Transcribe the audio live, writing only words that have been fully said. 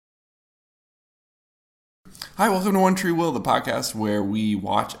Hi, welcome to One Tree Will, the podcast where we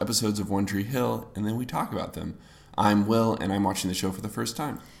watch episodes of One Tree Hill and then we talk about them. I'm Will, and I'm watching the show for the first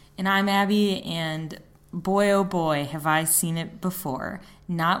time. And I'm Abby, and boy, oh boy, have I seen it before.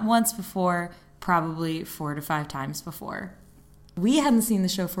 Not once before, probably 4 to 5 times before. We hadn't seen the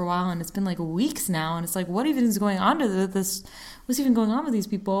show for a while, and it's been like weeks now, and it's like, what even is going on with this? What's even going on with these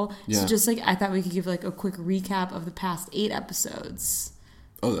people? Yeah. So just like, I thought we could give like a quick recap of the past 8 episodes.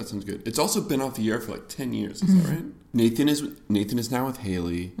 Oh, that sounds good. It's also been off the air for like 10 years, is that right? Nathan is now with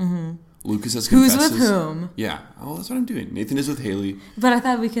Haley. Mm-hmm. Lucas has confessed. Who's with whom? Yeah. Oh, that's what I'm doing. Nathan is with Haley. But I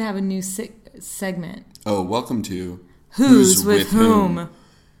thought we could have a new segment. Oh, welcome to Who's with whom?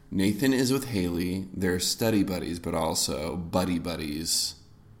 Nathan is with Haley. They're study buddies, but also buddy buddies.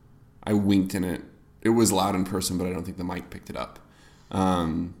 I winked in it. It was loud in person, but I don't think the mic picked it up.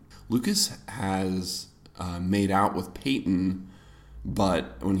 Lucas has made out with Peyton,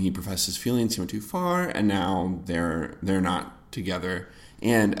 but when he professed his feelings, he went too far, and now they're not together.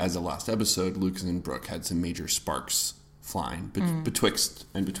 And as the last episode, Lucas and Brooke had some major sparks flying betwixt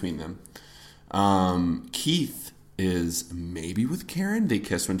and between them. Keith is maybe with Karen. They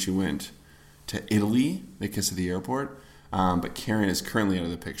kissed when she went to Italy. They kissed at the airport. But Karen is currently out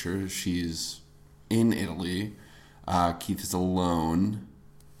of the picture. She's in Italy. Keith is alone.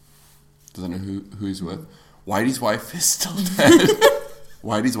 Doesn't know who he's with. Whitey's wife is still dead.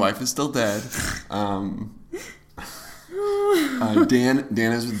 Whitey's wife is still dead.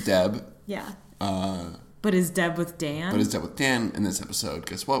 Dan is with Deb. Yeah. But is Deb with Dan? But is Deb with Dan in this episode?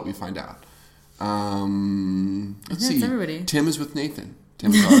 Guess what? We find out. Let's see. Everybody. Tim is with Nathan.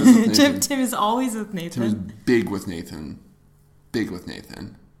 Tim is always with Nathan. Tim is always with Nathan. Tim is big with Nathan. Big with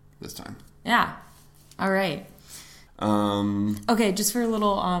Nathan this time. Yeah. All right. Okay, just for a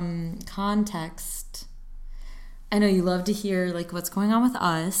little context. I know you love to hear like what's going on with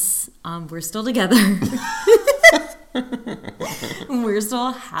us. We're still together. We're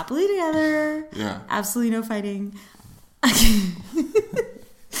still happily together. Yeah. Absolutely no fighting.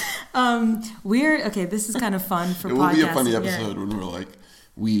 This is kind of fun for podcasting. It will be a funny episode when we're like,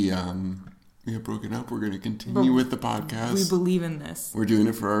 we have broken up. We're going to continue with the podcast. We believe in this. We're doing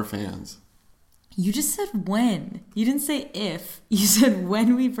it for our fans. You just said when. You didn't say if. You said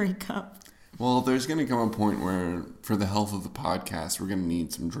when we break up. Well, there's going to come a point where, for the health of the podcast, we're going to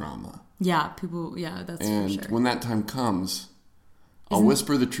need some drama. Yeah, that's for sure. And when that time comes, I'll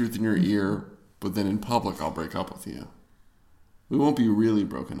whisper the truth in your ear, but then in public, I'll break up with you. We won't be really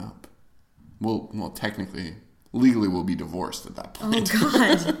broken up. Well, technically, legally, we'll be divorced at that point.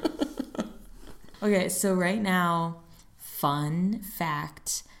 Oh, God. Okay, so right now, fun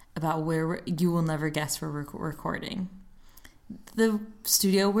fact about where you will never guess we're recording. The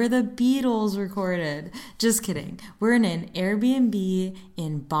studio where the Beatles recorded. Just kidding. We're in an Airbnb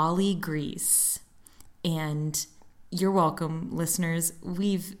in Bali, Greece. And you're welcome, listeners.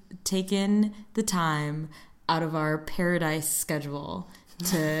 We've taken the time out of our paradise schedule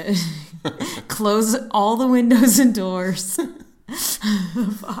to close all the windows and doors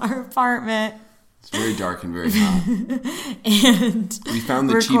of our apartment. It's very dark and very hot. And we found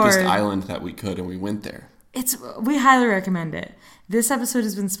the cheapest island that we could, and we went there. We highly recommend it. This episode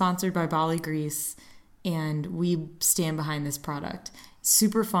has been sponsored by Bali, Greece, and we stand behind this product.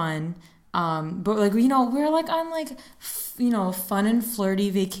 Super fun. But like, we're like on fun and flirty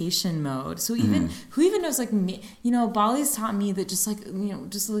vacation mode. So who even knows, like, me, Bali's taught me that just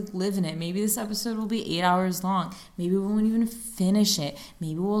live in it. Maybe this episode will be 8 hours long. Maybe we won't even finish it.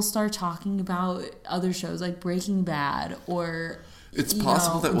 Maybe we'll start talking about other shows like Breaking Bad or it's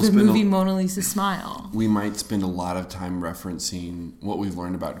possible that we'll the movie Mona Lisa Smile. We might spend a lot of time referencing what we've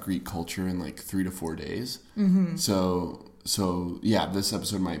learned about Greek culture in like 3 to 4 days. Mm-hmm. So yeah, this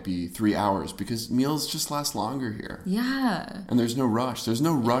episode might be 3 hours because meals just last longer here. Yeah. And there's no rush. There's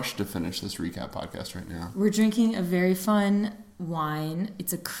no rush to finish this recap podcast right now. We're drinking a very fun wine.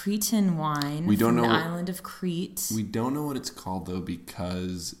 It's a Cretan wine from the island of Crete. We don't know what it's called though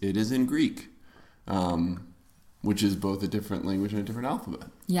because it is in Greek. Which is both a different language and a different alphabet.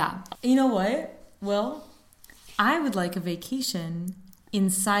 Yeah. You know what? Well, I would like a vacation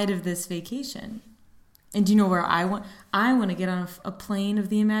inside of this vacation. And do you know where I want? I want to get on a plane of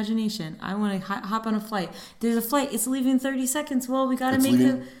the imagination. I want to hop on a flight. There's a flight. It's leaving in 30 seconds. Well, we got to make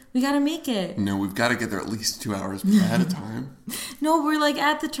it. We got to make it. No, we've got to get there at least 2 hours ahead of time. No, we're like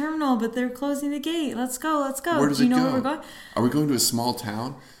at the terminal, but they're closing the gate. Let's go. Where does it go? Where we're going? Are we going to a small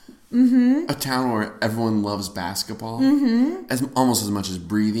town? Mm-hmm. A town where everyone loves basketball, almost as much as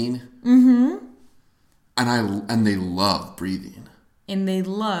breathing. Mm-hmm. And they love breathing. And they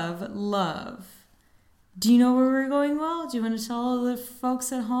love. Do you know where we're going, Will? Do you want to tell all the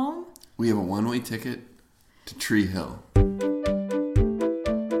folks at home? We have a one-way ticket to Tree Hill.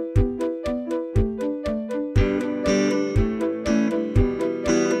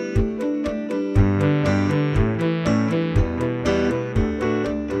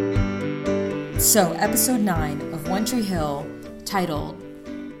 So, episode 9 of One Tree Hill, titled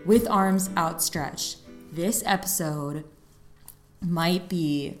With Arms Outstretched. This episode might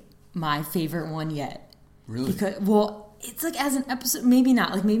be my favorite one yet. Really? Because, well, it's like as an episode, maybe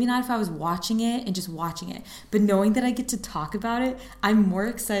not. Like, maybe not if I was watching it and just watching it. But knowing that I get to talk about it, I'm more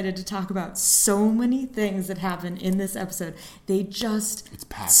excited to talk about so many things that happen in this episode. They just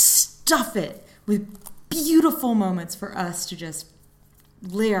stuff it with beautiful moments for us to just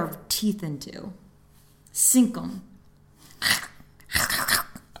lay our teeth into. Sink them.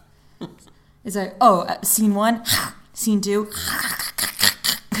 It's like, scene 1, scene 2.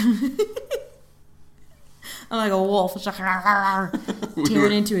 I'm like a wolf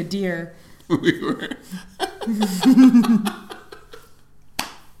tearing into a deer. We were.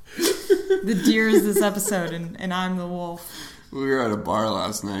 The deer is this episode, and I'm the wolf. We were at a bar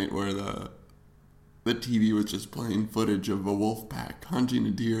last night where the TV was just playing footage of a wolf pack hunting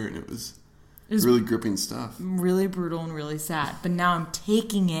a deer, and it was really gripping stuff. Really brutal and really sad. But now I'm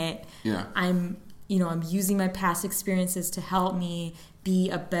taking it. Yeah. I'm using my past experiences to help me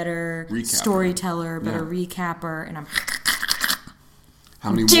be a better storyteller, better recapper, and I'm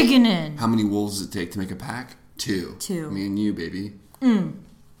digging in. How many wolves does it take to make a pack? 2. Me and you, baby.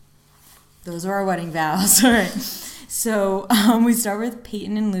 Those are our wedding vows. All right. So we start with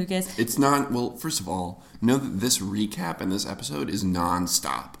Peyton and Lucas. It's not, well, first of all, know that this recap in this episode is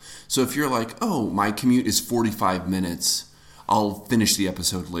nonstop. So if you're like, oh, my commute is 45 minutes, I'll finish the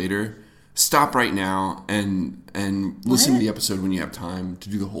episode later, stop right now and listen to the episode when you have time to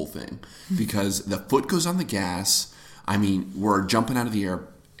do the whole thing. Because the foot goes on the gas. I mean, we're jumping out of the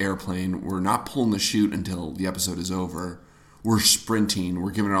airplane. We're not pulling the chute until the episode is over. We're sprinting.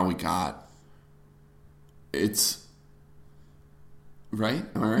 We're giving it all we got. It's... Right?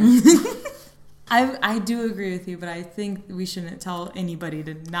 Am I right? I do agree with you, but I think we shouldn't tell anybody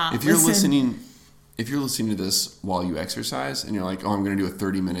to not if you're listening. If you're listening to this while you exercise and you're like, oh, I'm going to do a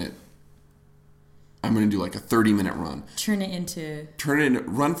 30-minute... I'm going to do like a 30-minute run.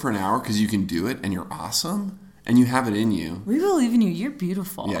 Run for an hour because you can do it and you're awesome and you have it in you. We believe in you. You're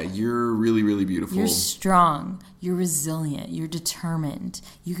beautiful. Yeah, you're really, really beautiful. You're strong. You're resilient. You're determined.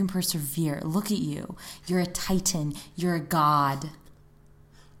 You can persevere. Look at you. You're a titan. You're a god.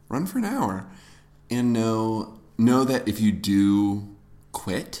 Run for an hour and know that if you do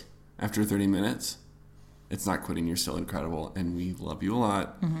quit after 30 minutes, it's not quitting. You're still incredible and we love you a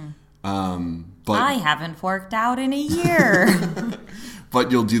lot. But I haven't worked out in a year. But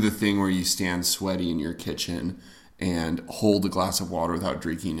you'll do the thing where you stand sweaty in your kitchen and hold a glass of water without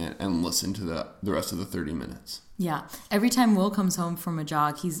drinking it and listen to the rest of the 30 minutes. Yeah. Every time Will comes home from a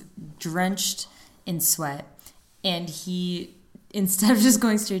jog, he's drenched in sweat and he, instead of just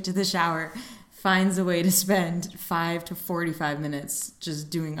going straight to the shower, finds a way to spend 5 to 45 minutes just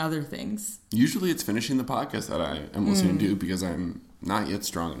doing other things. Usually it's finishing the podcast that I am listening to because I'm not yet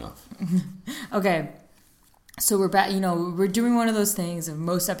strong enough. Okay. So we're back, we're doing one of those things of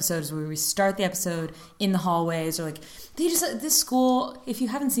most episodes where we start the episode in the hallways or like, this school, if you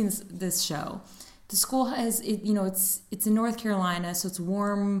haven't seen this show, the school has, it's in North Carolina, so it's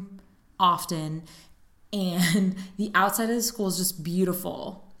warm often. And the outside of the school is just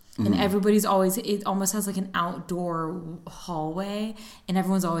beautiful. And everybody's always, it almost has like an outdoor hallway and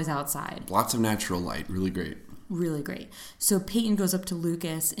everyone's always outside. Lots of natural light. Really great. Really great. So Peyton goes up to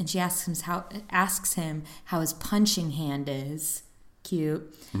Lucas and she asks him how his punching hand is.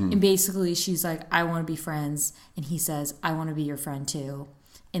 Cute. And basically she's like, I want to be friends. And he says, I want to be your friend too.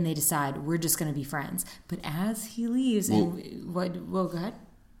 And they decide we're just going to be friends. But as he leaves, go ahead.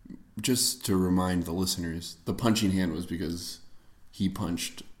 Just to remind the listeners, the punching hand was because he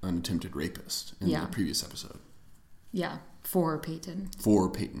punched an attempted rapist in the previous episode. Yeah, for Peyton.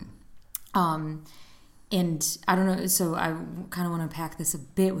 And I don't know, so I kind of want to unpack this a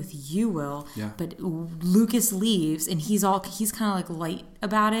bit with you, Will. Yeah. But Lucas leaves, and he's kind of like light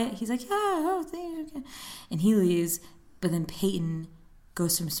about it. He's like, and he leaves, but then Peyton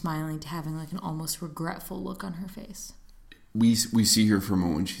goes from smiling to having like an almost regretful look on her face. We see her for a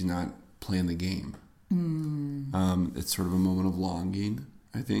moment when she's not playing the game. It's sort of a moment of longing,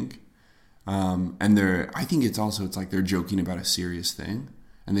 I think. And I think it's like they're joking about a serious thing.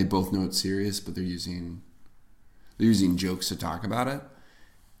 And they both know it's serious, but they're using jokes to talk about it.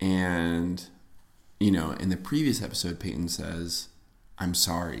 And, in the previous episode, Peyton says, I'm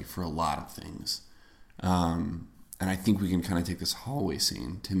sorry for a lot of things. And I think we can kind of take this hallway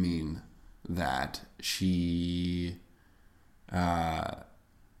scene to mean that she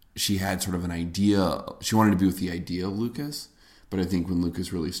had sort of an idea. She wanted to be with the idea of Lucas, but I think when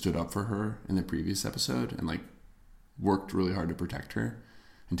Lucas really stood up for her in the previous episode and like worked really hard to protect her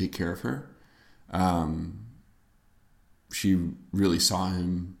and take care of her, she really saw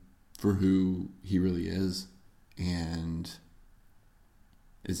him for who he really is and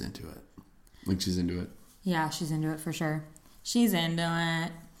is into it. Like, she's into it. Yeah, she's into it for sure. She's into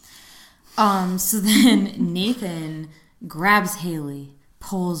it. So then Nathan grabs Haley,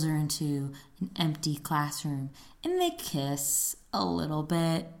 pulls her into an empty classroom, and they kiss a little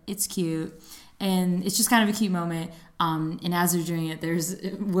bit. It's cute. And it's just kind of a cute moment. And as they're doing it,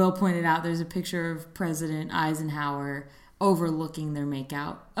 Will pointed out, there's a picture of President Eisenhower overlooking their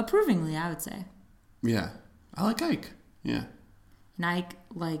makeout. Approvingly, I would say. Yeah. I like Ike. Yeah. And Ike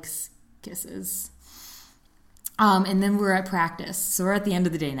likes kisses. And then we're at practice. So we're at the end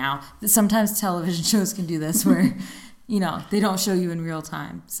of the day now. Sometimes television shows can do this where, they don't show you in real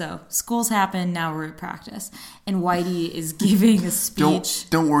time. So school's happened. Now we're at practice. And Whitey is giving a speech.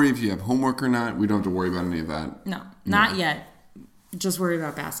 Don't worry if you have homework or not. We don't have to worry about any of that. No, not yet. Just worry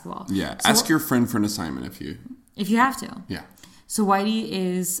about basketball. Yeah. So, ask your friend for an assignment if you have to. Yeah. So Whitey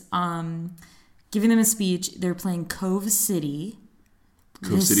is giving them a speech. They're playing Cove City.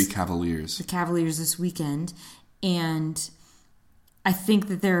 City Cavaliers. The Cavaliers this weekend. And I think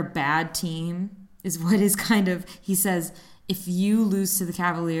that they're a bad team, is what is kind of, he says, if you lose to the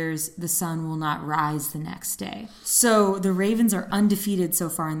Cavaliers, the sun will not rise the next day. So the Ravens are undefeated so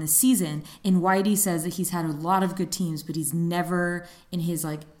far in this season. And Whitey says that he's had a lot of good teams, but he's never in his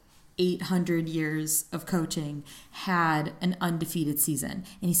 800 years of coaching had an undefeated season.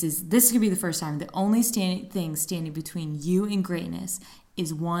 And he says, this could be the first time. The only thing standing between you and greatness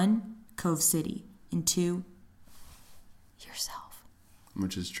is 1, Cove City, and 2, yourself.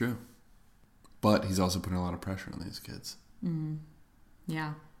 Which is true. But he's also putting a lot of pressure on these kids. Mm-hmm.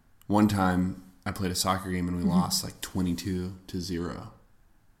 Yeah. One time I played a soccer game and we lost 22-0.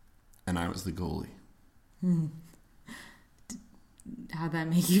 And I was the goalie. Mm. How'd that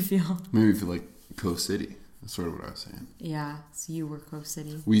make you feel? Made me feel like Cove City. That's sort of what I was saying. Yeah, so you were Cove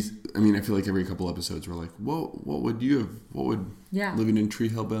City. I feel like every couple episodes we're like, what would living in Tree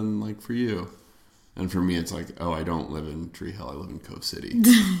Hill been like for you? And for me, it's like, oh, I don't live in Tree Hill. I live in Cove City.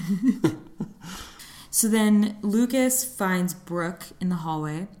 So then Lucas finds Brooke in the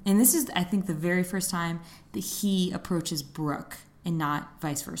hallway. And this is, I think, the very first time that he approaches Brooke and not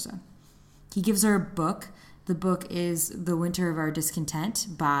vice versa. He gives her a book. The book is The Winter of Our Discontent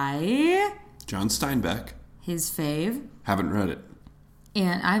by John Steinbeck. His fave. Haven't read it.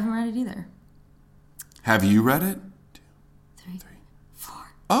 And I haven't read it either. Have you read it? 2, 3, 4.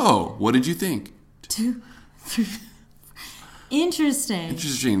 Oh, what did you think? 2, 3.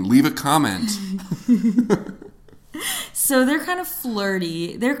 Interesting. Leave a comment. So they're kind of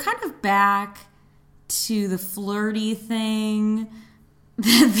flirty. They're kind of back to the flirty thing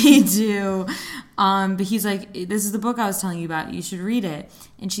that they do. But he's like, this is the book I was telling you about. You should read it.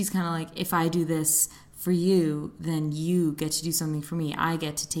 And she's kind of like, if I do this for you, then you get to do something for me. I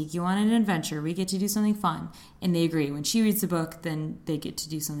get to take you on an adventure. We get to do something fun. And they agree. When she reads the book, then they get to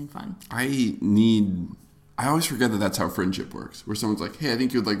do something fun. I always forget that that's how friendship works. Where someone's like, hey, I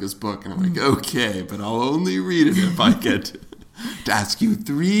think you'd like this book. And I'm like, okay, but I'll only read it if I get to ask you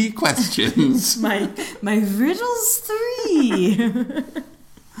 3 questions. My riddle's 3.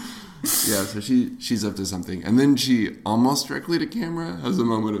 Yeah, so she's up to something. And then she, almost directly to camera, has a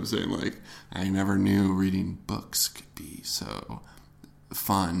moment of saying, I never knew reading books could be so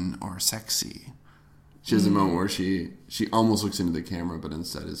fun or sexy. She has a moment where she almost looks into the camera, but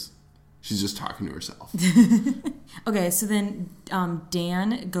instead she's just talking to herself. Okay, so then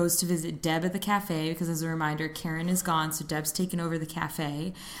Dan goes to visit Deb at the cafe because, as a reminder, Karen is gone, so Deb's taken over the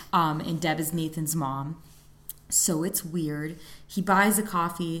cafe, and Deb is Nathan's mom. So it's weird. He buys a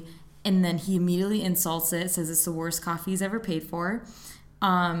coffee, and then he immediately insults it, says it's the worst coffee he's ever paid for.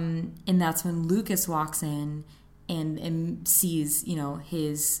 And that's when Lucas walks in and sees,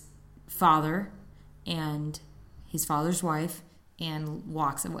 his father and his father's wife and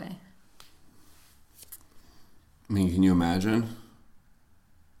walks away. I mean, can you imagine?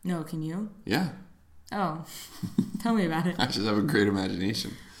 No, can you? Yeah. Oh, tell me about it. I just have a great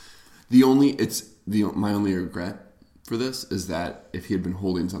imagination. My only regret for this is that if he had been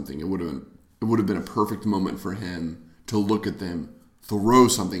holding something, it would have been a perfect moment for him to look at them, throw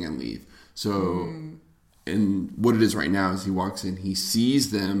something, and leave. So, and what it is right now is he walks in, he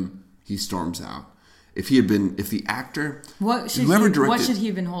sees them, he storms out. If the actor, what should he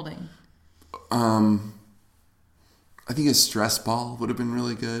have been holding? I think a stress ball would have been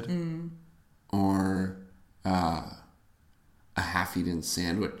really good. or a half-eaten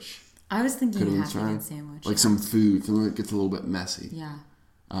sandwich. I was thinking Could've a been half-eaten strong. sandwich. Like some food, something that gets a little bit messy. Yeah.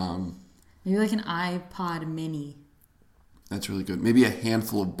 Um, Maybe like an iPod mini. That's really good. Maybe a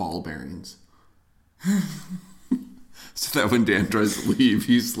handful of ball bearings. So that when Dan tries to leave,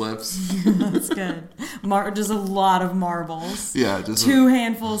 he slips. That's good. Just a lot of marbles. Yeah, just two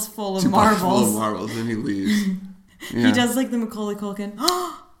handfuls full of two marbles. full of marbles, and he leaves. Yeah. He does like the Macaulay Culkin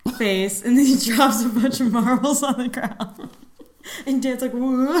face, and then he drops a bunch of marbles on the ground. And Dan's like,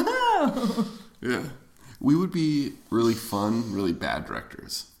 whoa! Yeah. We would be really fun, really bad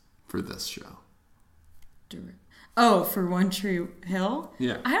directors for this show. Oh, for One Tree Hill?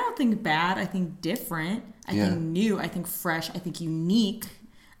 Yeah. I don't think bad. I think different. I think new. I think fresh. I think unique.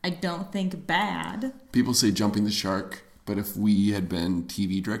 I don't think bad. People say jumping the shark, but if we had been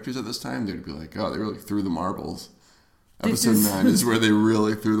TV directors at this time, they'd be like, oh, they really threw the marbles. Episode 9 is where they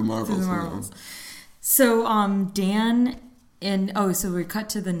really threw the marbles. So, Dan and... so we cut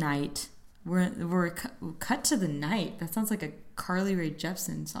to the night. We're cut to the night. That sounds like a Carly Rae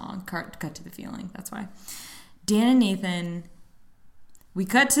Jepsen song. Cut to the feeling. That's why. Dan and Nathan, we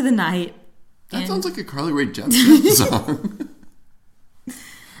cut to the night. That sounds like a Carly Rae Jepsen song.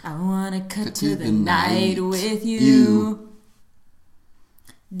 I want to cut to the night with you.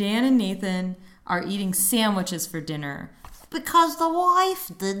 Dan and Nathan are eating sandwiches for dinner because the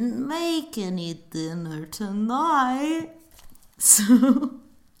wife didn't make any dinner tonight. So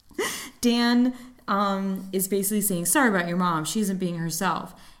Dan is basically saying, sorry about your mom. She isn't being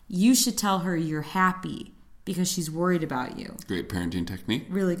herself. You should tell her you're happy because she's worried about you. Great parenting technique.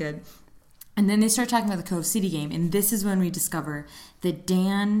 Really good. And then they start talking about the Cove City game. And this is when we discover that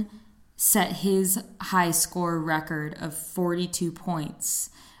Dan set his high score record of 42 points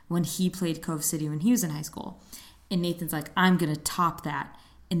when he played Cove City when he was in high school. And Nathan's like, I'm going to top that.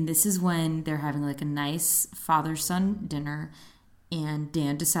 And this is when they're having like a nice father-son dinner. And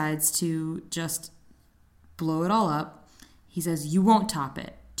Dan decides to just blow it all up. He says, you won't top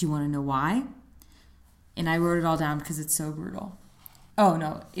it. Do you want to know why? And I wrote it all down because it's so brutal. Oh,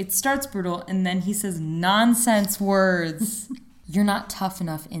 no. It starts brutal, and then he says nonsense words. You're not tough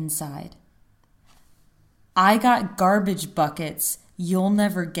enough inside. I got garbage buckets you'll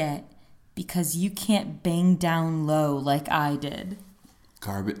never get because you can't bang down low like I did.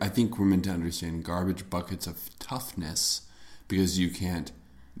 I think we're meant to understand garbage buckets of toughness because you can't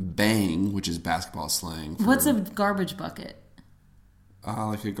bang, which is basketball slang. What's a garbage bucket?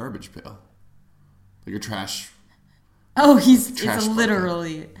 Like a garbage pail. Like a trash. Oh, it's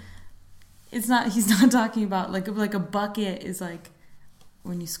literally. It's not. He's not talking about like a bucket is like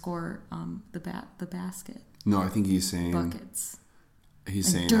when you score the basket. No, I think he's saying buckets.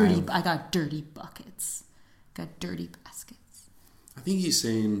 He's and saying dirty. I got dirty buckets. Got dirty baskets. I think he's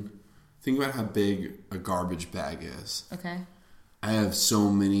saying. Think about how big a garbage bag is. Okay. I have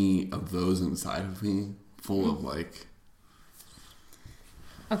so many of those inside of me, full of like.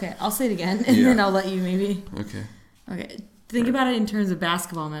 Okay, I'll say it again, and then I'll let you maybe. Okay. Think about it in terms of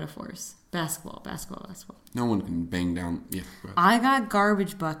basketball metaphors. Basketball. No one can bang down. Yeah. I got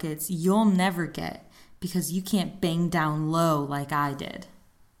garbage buckets you'll never get because you can't bang down low like I did.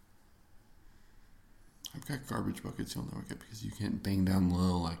 I've got garbage buckets you'll never get because you can't bang down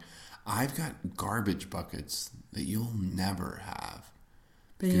low like... I've got garbage buckets that you'll never have.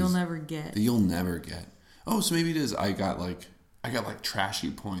 That you'll never get. That you'll never get. Oh, so maybe it is I got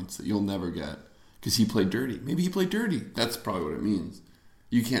trashy points that you'll never get because he played dirty. Maybe he played dirty. That's probably what it means.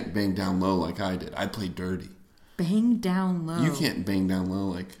 You can't bang down low like I did. I played dirty. Bang down low. You can't bang down low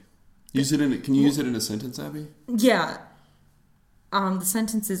like... Can you use it in a sentence, Abby? Yeah. The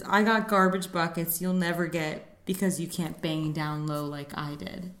sentence is, I got garbage buckets you'll never get because you can't bang down low like I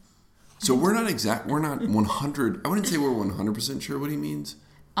did. So we're not 100... I wouldn't say we're 100% sure what he means.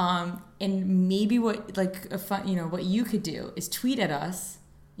 And maybe what you could do is tweet at us,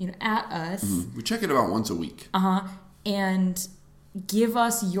 at us. Mm-hmm. We check it about once a week. And give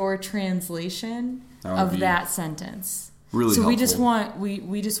us your translation of that sentence. Really so helpful.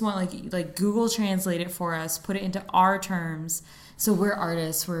 we just want like Google Translate it for us, put it into our terms. So we're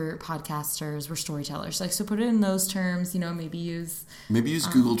artists, we're podcasters, we're storytellers. So put it in those terms. Maybe use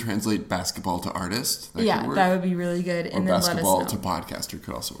Google Translate basketball to artist. That would be really good. Or and then basketball let us know. To podcaster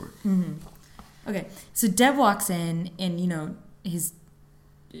could also work. Mm-hmm. Okay, so Deb walks in, and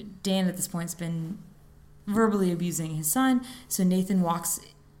Dan at this point's been verbally abusing his son. So Nathan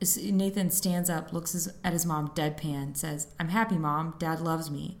stands up, looks at his mom deadpan, says, "I'm happy, Mom. Dad loves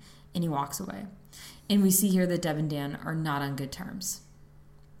me," and he walks away. And we see here that Deb and Dan are not on good terms.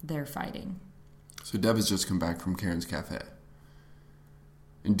 They're fighting. So Deb has just come back from Karen's Cafe.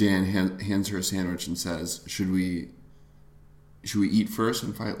 And Dan hands her a sandwich and says, should we eat first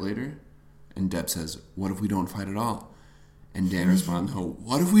and fight later? And Deb says, what if we don't fight at all? And Dan responds, oh,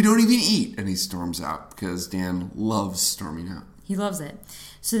 what if we don't even eat? And he storms out because Dan loves storming out. He loves it.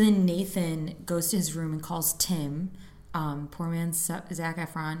 So then Nathan goes to his room and calls Tim, poor man Zac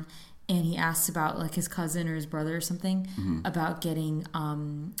Efron, and he asks about like his cousin or his brother or something about getting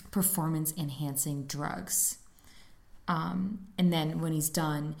performance-enhancing drugs. And then when he's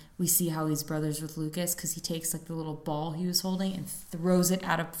done, we see how he's brothers with Lucas because he takes like the little ball he was holding and throws it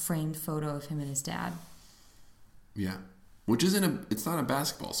at a framed photo of him and his dad. Yeah, which it's not a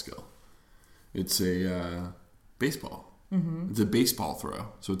basketball skill. It's a baseball. Mm-hmm. It's a baseball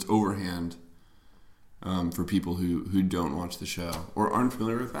throw, so it's overhand for people who don't watch the show or aren't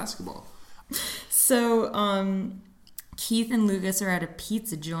familiar with basketball. So Keith and Lucas are at a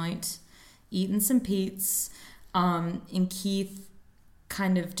pizza joint eating some pizza. And Keith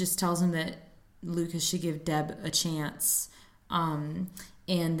kind of just tells him that Lucas should give Deb a chance. And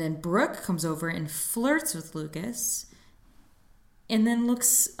then Brooke comes over and flirts with Lucas and then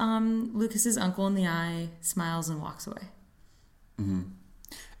looks Lucas's uncle in the eye, smiles, and walks away. Mm-hmm.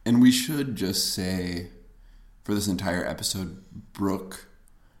 And we should just say, for this entire episode, Brooke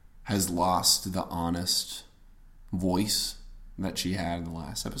has lost the honest voice that she had in the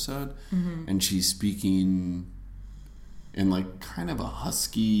last episode. Mm-hmm. And she's speaking in like kind of a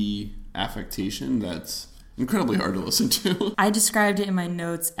husky affectation that's incredibly hard to listen to. I described it in my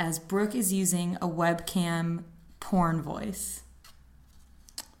notes as Brooke is using a webcam porn voice.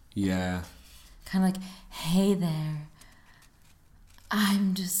 Yeah. Kind of like, hey there.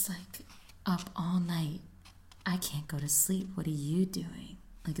 I'm just like up all night. I can't go to sleep. What are you doing?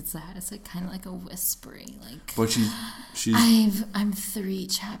 Like it's that. It's like kind of like a whispering, like. But she's. I'm 3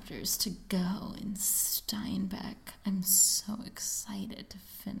 chapters to go in Steinbeck. I'm so excited to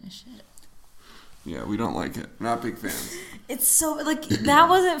finish it. Yeah, we don't like it. Not big fans. It's so like that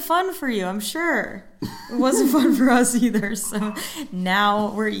wasn't fun for you. I'm sure it wasn't fun for us either. So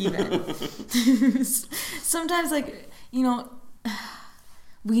now we're even. Sometimes, like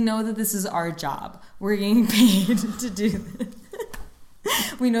we know that this is our job. We're getting paid to do this.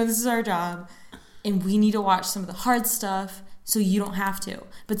 We know this is our job, and we need to watch some of the hard stuff so you don't have to.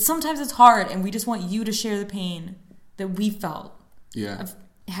 But sometimes it's hard, and we just want you to share the pain that we felt. Yeah. Of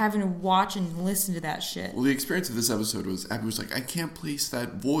having to watch and listen to that shit. Well, the experience of this episode was Abby was like, I can't place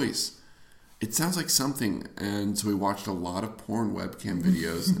that voice. It sounds like something. And so we watched a lot of porn webcam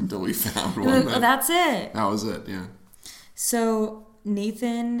videos until we found one. That's it. That was it, yeah. So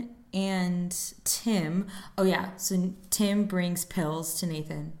Nathan and Tim, so Tim brings pills to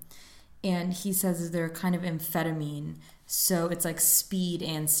Nathan, and he says they're kind of amphetamine, so it's like speed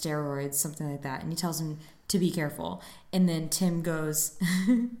and steroids, something like that, and he tells him to be careful. And then Tim goes,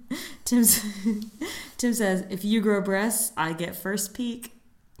 Tim says, if you grow breasts, I get first peek.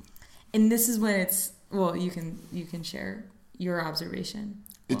 And this is when it's, well, you can share your observation.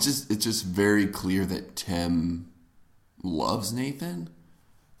 It's just very clear that Tim loves Nathan.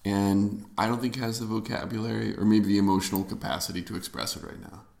 And I don't think has the vocabulary or maybe the emotional capacity to express it right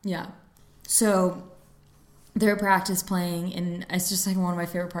now. Yeah. So they're practice playing, and it's just like one of my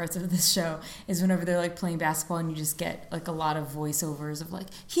favorite parts of this show is whenever they're like playing basketball and you just get like a lot of voiceovers of like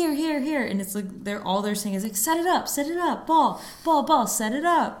here, and it's like they're saying is like set it up, ball, set it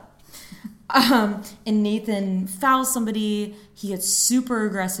up. And Nathan fouls somebody. He gets super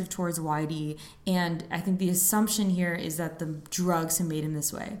aggressive towards Whitey, and I think the assumption here is that the drugs have made him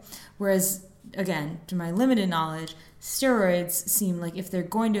this way. Whereas, again, to my limited knowledge, steroids seem like if they're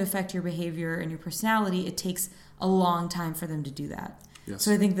going to affect your behavior and your personality, it takes a long time for them to do that. Yes.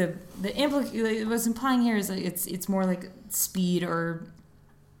 So I think what's implying here is like it's more like speed or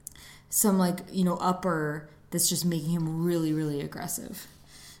some like upper that's just making him really, really aggressive.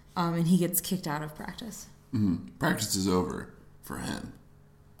 And he gets kicked out of practice. Mm-hmm. Practice is over for him.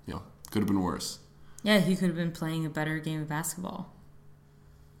 Could have been worse. Yeah, he could have been playing a better game of basketball.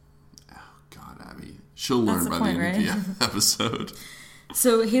 Oh, God, Abby. She'll learn by the end of the episode.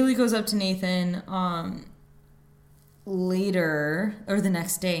 So Haley goes up to Nathan later, or the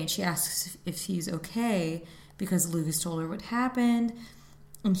next day, and she asks if he's okay because Lucas told her what happened.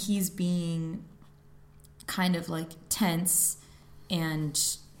 And he's being kind of like tense and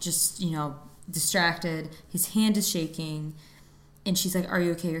just, distracted. His hand is shaking. And she's like, are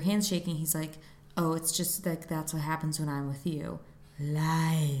you okay? Your hand's shaking. He's like, oh, it's just like that's what happens when I'm with you.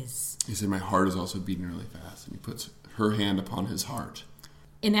 Lies. He said, my heart is also beating really fast. And he puts her hand upon his heart.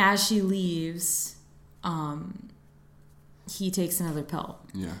 And as she leaves, he takes another pill.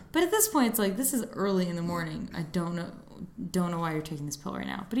 Yeah. But at this point, it's like, this is early in the morning. I don't know. don't know why you're taking this pill right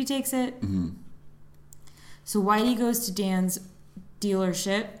now. But he takes it. Mm-hmm. So Whitey goes to Dan's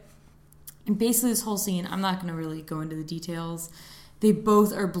dealership. And basically this whole scene, I'm not going to really go into the details. They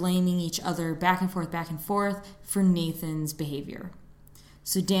both are blaming each other back and forth for Nathan's behavior.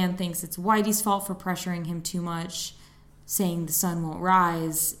 So Dan thinks it's Whitey's fault for pressuring him too much, saying the sun won't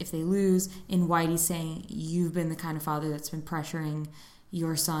rise if they lose, and Whitey saying, you've been the kind of father that's been pressuring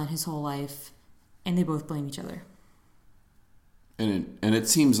your son his whole life, and they both blame each other. And it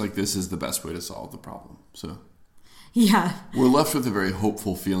seems like this is the best way to solve the problem. So yeah, we're left with a very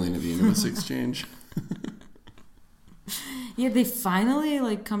hopeful feeling at the end of this exchange. Yeah, they finally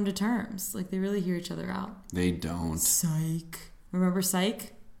like come to terms. Like they really hear each other out. They don't. Psych. Remember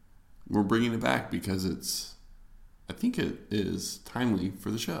Psych? We're bringing it back because I think it is timely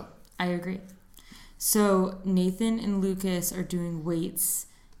for the show. I agree. So Nathan and Lucas are doing weights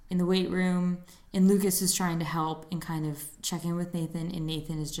in the weight room, and Lucas is trying to help and kind of check in with Nathan, and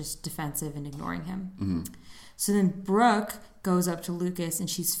Nathan is just defensive and ignoring him. Mm-hmm. So then Brooke goes up to Lucas, and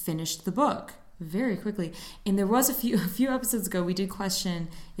she's finished the book very quickly. And there was a few episodes ago, we did question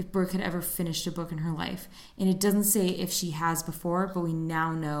if Brooke had ever finished a book in her life. And it doesn't say if she has before, but we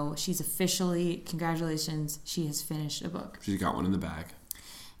now know she's officially, congratulations, she has finished a book. She's got one in the bag.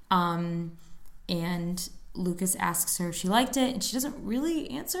 And Lucas asks her if she liked it, and she doesn't really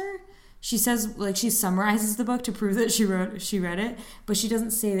answer. She says, like, she summarizes the book to prove that she read it, but she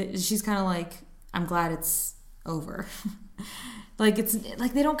doesn't say that. She's kind of like, I'm glad it's over. Like, it's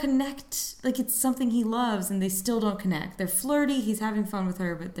like they don't connect. Like, it's something he loves, and they still don't connect. They're flirty. He's having fun with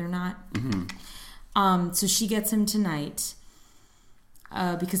her, but they're not. Mm-hmm. So she gets him tonight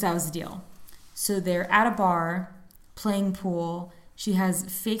because that was the deal. So they're at a bar playing pool. She has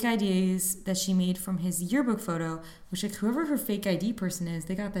fake IDs that she made from his yearbook photo, which, like, whoever her fake ID person is,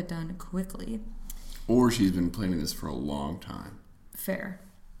 they got that done quickly. Or she's been planning this for a long time. Fair.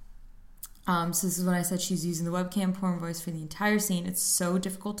 So this is when I said she's using the webcam porn voice for the entire scene. It's so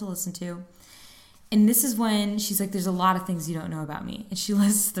difficult to listen to. And this is when she's like, there's a lot of things you don't know about me. And she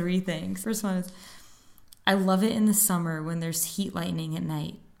lists 3 things. First one is, I love it in the summer when there's heat lightning at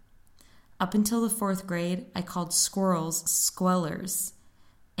night. Up until the 4th grade, I called squirrels squellers.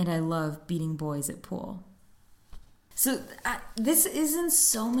 And I love beating boys at pool. So this is in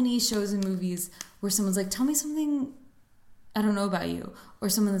so many shows and movies where someone's like, tell me something I don't know about you. Or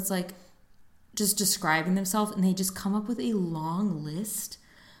someone that's like, just describing themselves, and they just come up with a long list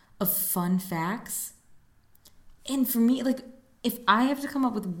of fun facts. And for me, like, if I have to come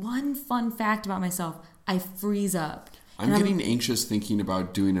up with one fun fact about myself, I freeze up. I'm getting anxious thinking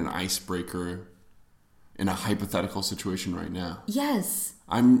about doing an icebreaker in a hypothetical situation right now. Yes.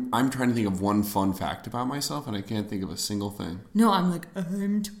 I'm trying to think of one fun fact about myself, and I can't think of a single thing. No, I'm like,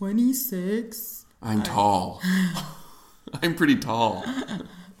 I'm 26. I'm tall. I'm pretty tall.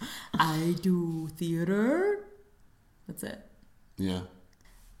 I do theater. That's it. Yeah.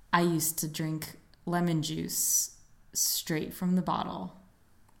 I used to drink lemon juice straight from the bottle.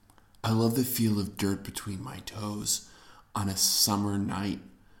 I love the feel of dirt between my toes on a summer night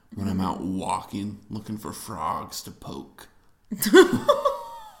when I'm out walking looking for frogs to poke.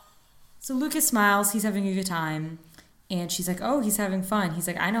 So Lucas smiles. He's having a good time. And she's like, oh, he's having fun. He's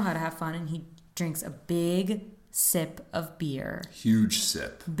like, I know how to have fun. And he drinks a big sip of beer. Huge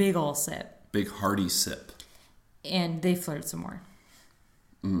sip. Big ol' sip. Big hearty sip. And they flirt some more.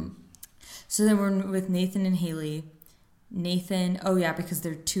 So then we're with Nathan and Haley. Nathan, oh yeah, because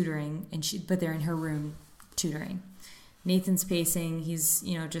they're tutoring, but they're in her room tutoring. Nathan's pacing. He's,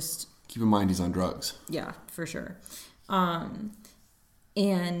 just... Keep in mind he's on drugs. Yeah, for sure. And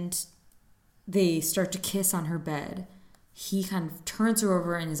they start to kiss on her bed. He kind of turns her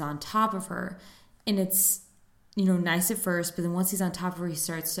over and is on top of her. And it's... nice at first, but then once he's on top of her, he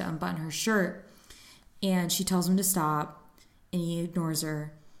starts to unbutton her shirt, and she tells him to stop, and he ignores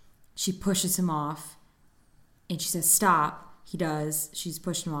her. She pushes him off, and she says, stop. He does. She's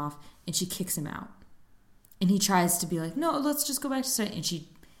pushed him off, and she kicks him out. And he tries to be like, no, let's just go back to study. And she,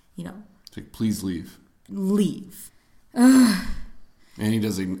 It's like, please leave. Leave. And he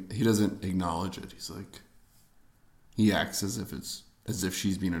doesn't acknowledge it. He's like, he acts as if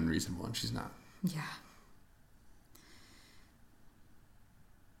she's being unreasonable, and she's not. Yeah.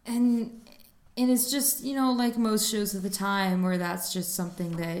 And it's just, like most shows of the time where that's just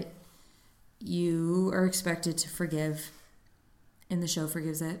something that you are expected to forgive, and the show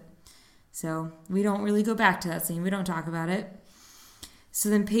forgives it. So we don't really go back to that scene. We don't talk about it. So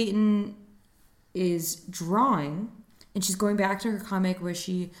then Peyton is drawing, and she's going back to her comic where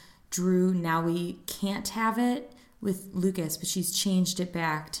she drew Now We Can't Have It with Lucas, but she's changed it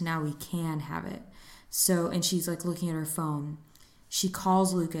back to Now We Can Have It. So, and she's like looking at her phone. She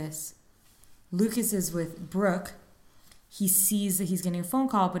calls Lucas. Lucas is with Brooke. He sees that he's getting a phone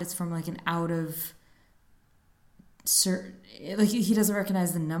call, but it's from like an out of... like he doesn't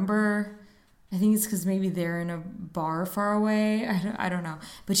recognize the number. I think it's because maybe they're in a bar far away. I don't know.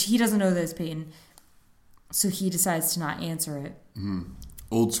 But he doesn't know that it's Peyton. So he decides to not answer it. Mm-hmm.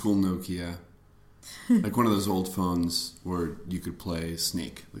 Old school Nokia. Like one of those old phones where you could play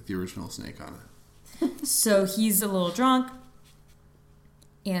Snake, like the original Snake on it. So he's a little drunk.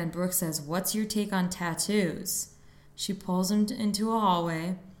 And Brooke says, "What's your take on tattoos?" She pulls him into a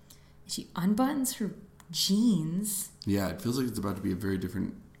hallway. She unbuttons her jeans. Yeah, it feels like it's about to be a very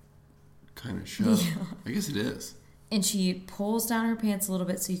different kind of show. Yeah. I guess it is. And she pulls down her pants a little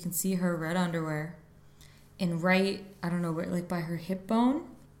bit so you can see her red underwear. And right, I don't know, like by her hip bone.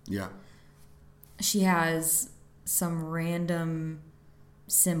 Yeah. She has some random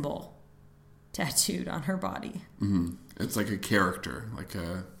symbol tattooed on her body. Mm-hmm. It's like a character, like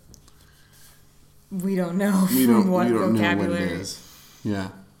a... We don't know from what vocabulary. Know what it is. Yeah.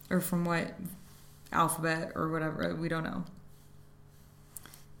 Or from what alphabet or whatever. We don't know.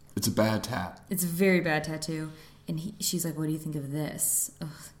 It's a bad tat. It's a very bad tattoo. And she's like, "What do you think of this?"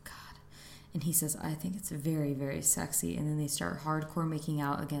 Oh, God. And he says, "I think it's very, very sexy." And then they start hardcore making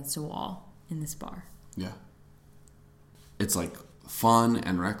out against a wall in this bar. Yeah. It's like fun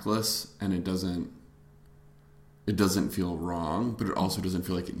and reckless, and it doesn't feel wrong, but it also doesn't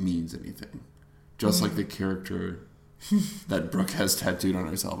feel like it means anything. Just like the character that Brooke has tattooed on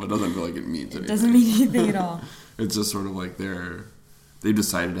herself. It doesn't feel like it means anything. It doesn't mean anything at all. It's just sort of like they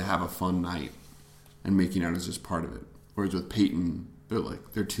decided to have a fun night, and making out is just part of it. Whereas with Peyton,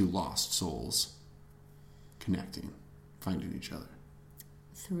 they're two lost souls connecting, finding each other.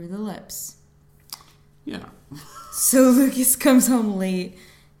 Through the lips. Yeah. So Lucas comes home late.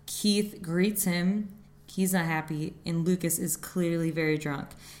 Keith greets him. He's not happy, and Lucas is clearly very drunk.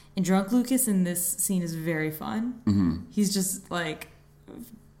 And drunk Lucas in this scene is very fun. Mm-hmm. He's just like,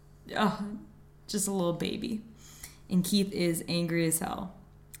 just a little baby. And Keith is angry as hell.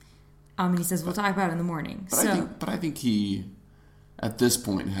 And he says, "We'll talk about it in the morning." But I think he, at this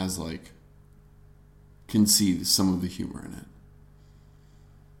point, has can see some of the humor in it.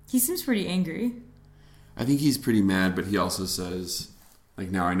 He seems pretty angry. I think he's pretty mad, but he also says,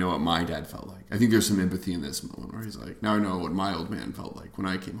 now I know what my dad felt like. I think there's some empathy in this moment where he's like, now I know what my old man felt like when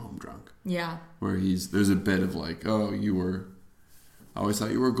I came home drunk. Yeah. Where there's a bit of I always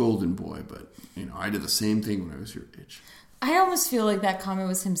thought you were a golden boy, but, I did the same thing when I was your age. I almost feel like that comment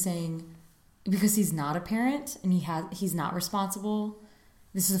was him saying, because he's not a parent and he's not responsible.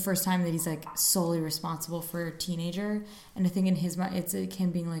 This is the first time that he's solely responsible for a teenager. And I think in his mind, it's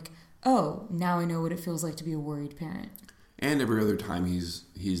him being like, "Oh, now I know what it feels like to be a worried parent." And every other time he's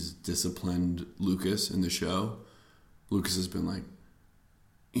disciplined Lucas in the show, Lucas has been like,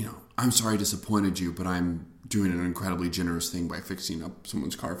 "I'm sorry I disappointed you, but I'm doing an incredibly generous thing by fixing up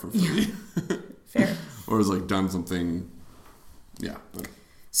someone's car for free." Yeah. Fair. Or has done something. Yeah. But.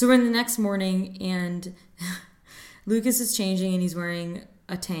 So we're in the next morning, and Lucas is changing, and he's wearing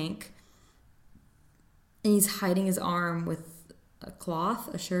a tank, and he's hiding his arm with a cloth,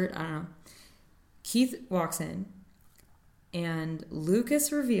 a shirt, I don't know. Keith walks in, and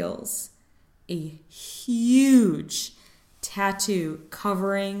Lucas reveals a huge tattoo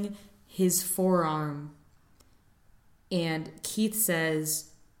covering his forearm. And Keith says,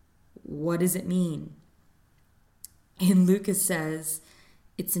 "What does it mean?" And Lucas says,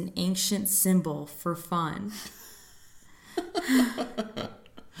 "It's an ancient symbol for fun."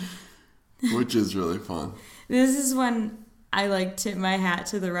 Which is really fun. This is when I tip my hat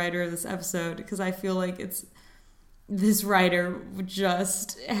to the writer of this episode, because I feel like this writer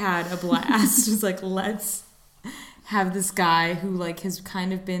just had a blast. It's let's have this guy who has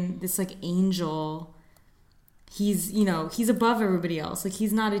kind of been this angel. He's he's above everybody else.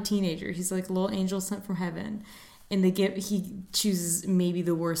 He's not a teenager. He's a little angel sent from heaven. And he chooses maybe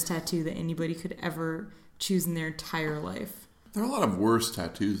the worst tattoo that anybody could ever choose in their entire life. There are a lot of worse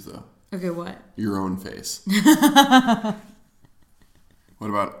tattoos, though. Okay, what? Your own face. What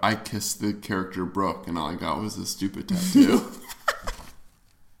about I kissed the character Brooke and all I got was a stupid tattoo?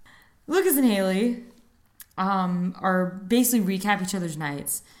 Lucas and Haley are basically recap each other's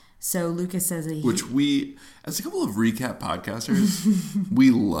nights. So Lucas says that which we, as a couple of recap podcasters,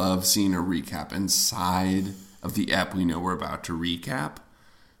 we love seeing a recap inside of the app we know we're about to recap.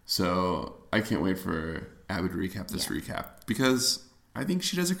 So I can't wait for Abby to recap this recap, because I think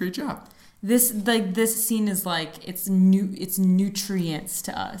she does a great job. This scene is it's nutrients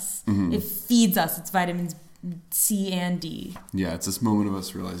to us. Mm-hmm. It feeds us. It's vitamins C and D. Yeah, it's this moment of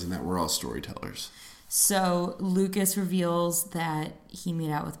us realizing that we're all storytellers. So Lucas reveals that he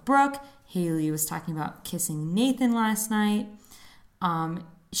made out with Brooke. Haley was talking about kissing Nathan last night.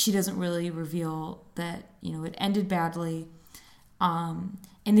 She doesn't really reveal that, it ended badly. And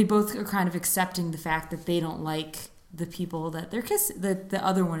they both are kind of accepting the fact that they don't like the people that they're that the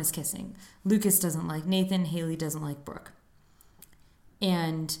other one is kissing. Lucas doesn't like Nathan. Haley doesn't like Brooke.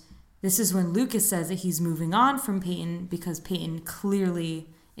 And this is when Lucas says that he's moving on from Peyton because Peyton clearly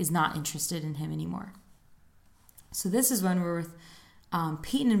is not interested in him anymore. So this is when we're with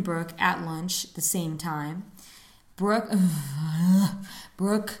Peyton and Brooke at lunch at the same time. Brooke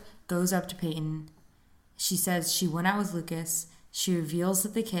goes up to Peyton. She says she went out with Lucas. She reveals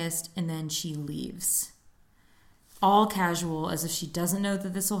that they kissed, and then she leaves. All casual, as if she doesn't know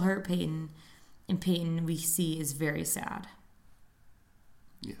that this will hurt Peyton. And Peyton, we see, is very sad.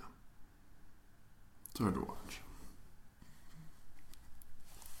 Yeah. It's hard to watch.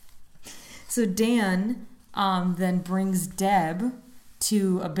 So Dan then brings Deb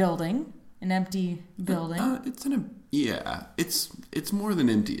to a building, an empty building. It's more than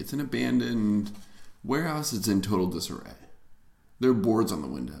empty. It's an abandoned warehouse. It's in total disarray. There are boards on the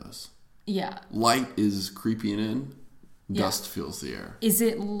windows. Yeah. Light is creeping in. Dust fills the air. Is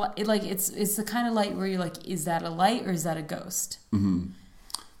it like it's the kind of light where you're like, is that a light or is that a ghost? Mm-hmm.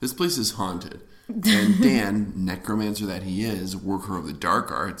 This place is haunted. And Dan, necromancer that he is, worker of the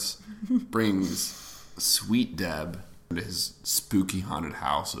dark arts, brings sweet Deb to his spooky haunted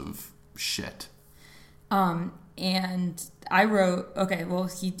house of shit. And I wrote, okay, well,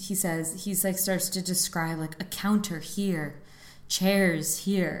 he says, he's like, starts to describe like a counter here, chairs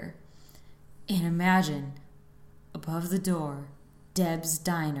here. And imagine above the door, Deb's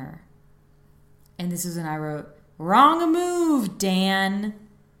Diner. And this is when I wrote, wrong move, Dan.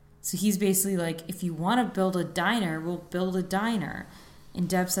 So he's basically like, if you want to build a diner, we'll build a diner. And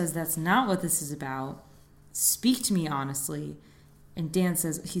Deb says, that's not what this is about. Speak to me honestly. And Dan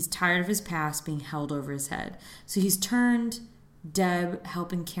says he's tired of his past being held over his head. So he's turned Deb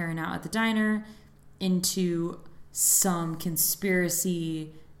helping Karen out at the diner into some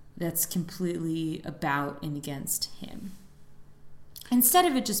conspiracy that's completely about and against him. Instead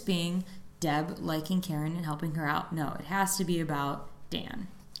of it just being Deb liking Karen and helping her out, no, it has to be about Dan.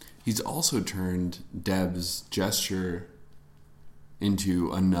 He's also turned Deb's gesture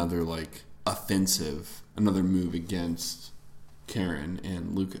into another, offensive, another move against Karen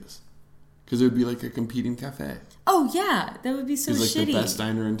and Lucas. Because it would be like a competing cafe. Oh, yeah. That would be so shitty. It's like the best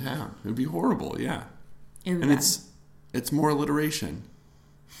diner in town. It would be horrible, yeah. It would and it's more alliteration.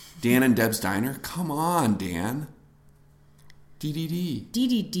 Dan and Deb's Diner? Come on, Dan. DDD.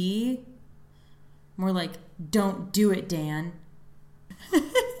 DDD? More like, don't do it, Dan.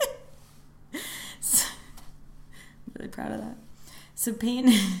 Really proud of that. So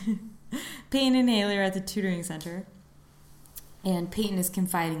Peyton and Haley are at the tutoring center. And Peyton is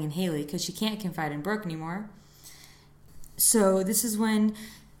confiding in Haley because she can't confide in Brooke anymore. So this is when,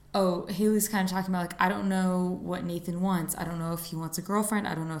 Haley's kind of talking about, I don't know what Nathan wants. I don't know if he wants a girlfriend.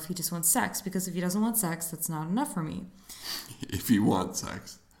 I don't know if he just wants sex. Because if he doesn't want sex, that's not enough for me. If he wants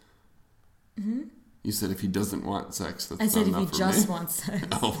sex. Mm-hmm. You said if he doesn't want sex, that's not enough for me. I said if he just wants sex.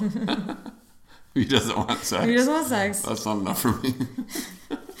 Oh. If he doesn't want sex. If he doesn't want sex. That's not enough for me.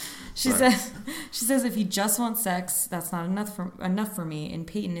 She says if he just wants sex, that's not enough for me. And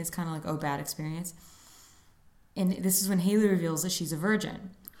Peyton is kind of like, bad experience. And this is when Haley reveals that she's a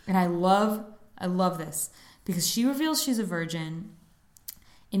virgin. And I love this because she reveals she's a virgin,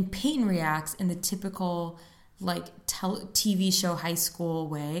 and Peyton reacts in the typical TV show high school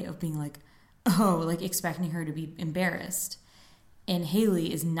way of being like, expecting her to be embarrassed. And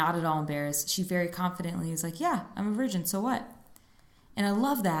Haley is not at all embarrassed. She very confidently is like, yeah, I'm a virgin, so what? And I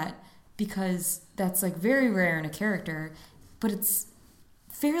love that because that's very rare in a character, but it's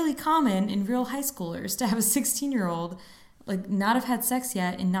fairly common in real high schoolers to have a 16-year-old not have had sex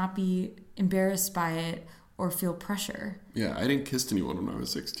yet and not be embarrassed by it or feel pressure. Yeah, I didn't kiss anyone when I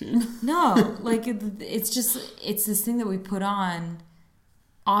was 16. No, it's this thing that we put on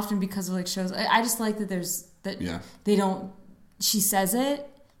often because of shows. I just like that they don't. She says it.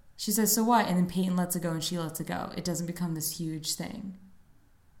 She says, so what? And then Peyton lets it go and she lets it go. It doesn't become this huge thing.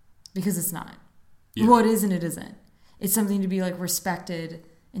 Because it's not. Yeah. What is and it isn't. It's something to be respected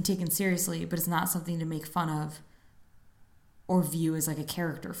and taken seriously, but it's not something to make fun of or view as a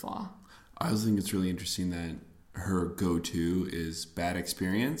character flaw. I also think it's really interesting that her go-to is bad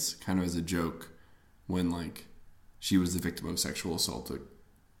experience, kind of as a joke when she was the victim of sexual assault a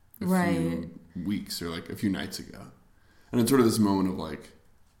few weeks or a few nights ago. And it's sort of this moment of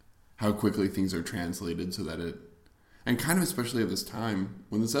how quickly things are translated so that And kind of especially at this time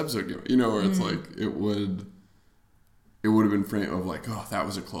when this episode came, you know, where it's like it would have been framed of like, oh, that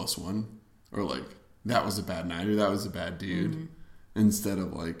was a close one, or like that was a bad night, or that was a bad dude, instead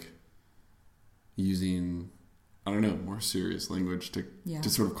of like using, I don't know, more serious language to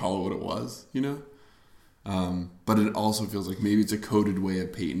sort of call it what it was, you know. But it also feels like maybe it's a coded way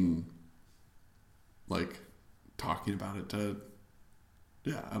of Peyton like talking about it to,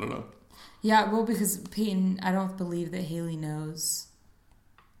 I don't know. Yeah, well, because Peyton, I don't believe that Haley knows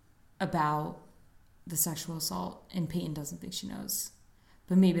about the sexual assault, and Peyton doesn't think she knows.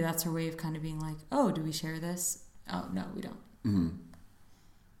 But maybe that's her way of kind of being like, oh, do we share this? Oh, no, we don't. Mm-hmm.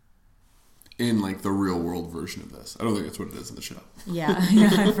 In like the real world version of this. I don't think that's what it is in the show. Yeah,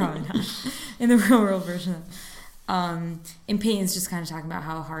 probably not. In the real world version of and Peyton's just kind of talking about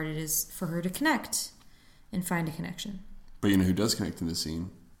how hard it is for her to connect and find a connection. But you know who does connect in this scene?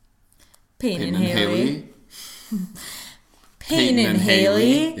 Peyton and Haley. Peyton and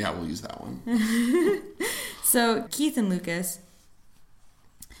Haley. Yeah, we'll use that one. So Keith and Lucas.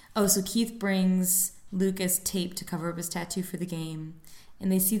 Oh, so Keith brings Lucas tape to cover up his tattoo for the game.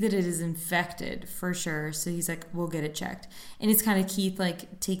 And they see that it is infected for sure. So he's like, we'll get it checked. And it's kind of Keith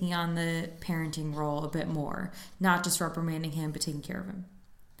like taking on the parenting role a bit more. Not just reprimanding him, but taking care of him.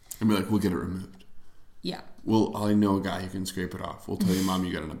 And be like, we'll get it removed. Yeah. Well, I know a guy who can scrape it off. We'll tell your mom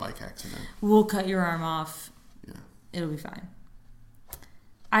you got in a bike accident. We'll cut your arm off. Yeah. It'll be fine.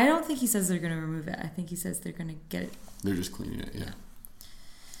 I don't think he says they're going to remove it. I think he says they're going to get it. They're just cleaning it, yeah.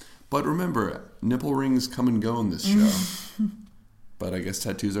 But remember, nipple rings come and go in this show. But I guess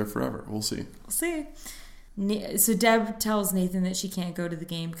tattoos are forever. We'll see. We'll see. So Deb tells Nathan that she can't go to the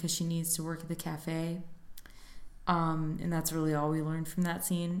game because she needs to work at the cafe. And that's really all we learned from that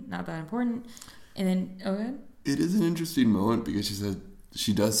scene. Not that important. And then, go ahead. It is an interesting moment because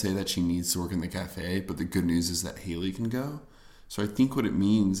she does say that she needs to work in the cafe, but the good news is that Haley can go. So I think what it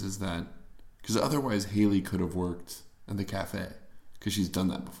means is that, because otherwise Haley could have worked at the cafe because she's done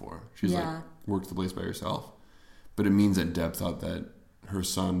that before. She's like worked the place by herself. But it means that Deb thought that her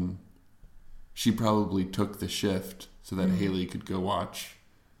son, she probably took the shift so that Haley could go watch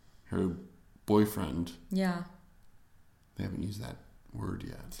her boyfriend. Yeah. They haven't used that word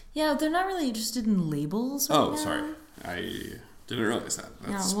yet. Yeah, they're not really interested in labels right now. Sorry. I didn't realize that.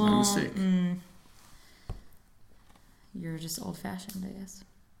 That's my mistake. You're just old-fashioned, I guess.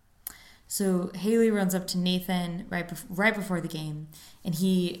 So Haley runs up to Nathan right before the game, and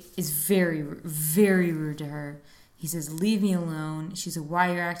he is very, very rude to her. He says, leave me alone. She's like, why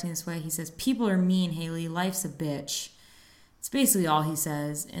are you acting this way? He says, people are mean, Haley. Life's a bitch. It's basically all he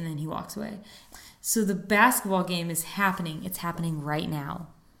says, and then he walks away. So the basketball game is happening. It's happening right now.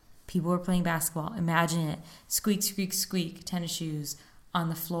 People are playing basketball. Imagine it. Squeak, squeak, squeak. Tennis shoes on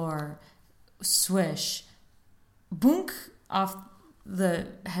the floor. Swish. Boonk off the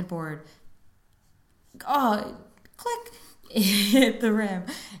headboard. Oh, click. Hit the rim.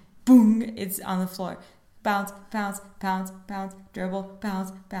 Boom. It's on the floor. Bounce, bounce, bounce, bounce. Dribble,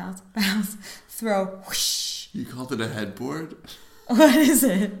 bounce, bounce, bounce. Throw. Whoosh. You called it a headboard? What is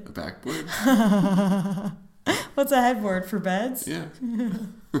it? A backboard? What's a headboard for beds? Yeah.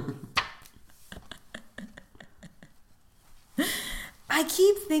 I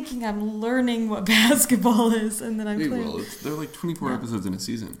keep thinking I'm learning what basketball is, and then I'm playing. Well, there are like 24 episodes in a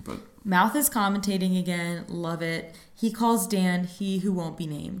season, but... Mouth is commentating again. Love it. He calls Dan he who won't be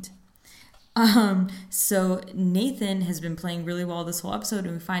named. So Nathan has been playing really well this whole episode,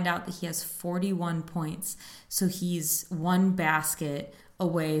 and we find out that he has 41 points. So he's one basket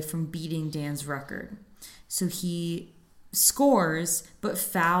away from beating Dan's record. So he scores, but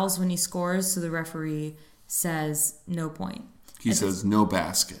fouls when he scores, so the referee says no point. He says no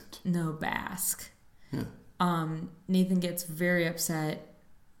basket. No bask. Yeah. Nathan gets very upset,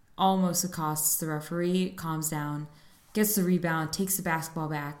 almost accosts the referee, calms down, gets the rebound, takes the basketball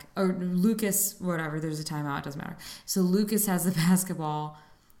back. Or Lucas, whatever, there's a timeout, it doesn't matter. So Lucas has the basketball.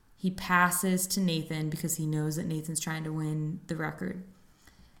 He passes to Nathan because he knows that Nathan's trying to win the record.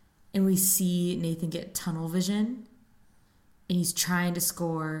 And we see Nathan get tunnel vision. And he's trying to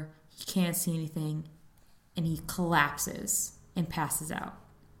score. He can't see anything. And he collapses and passes out.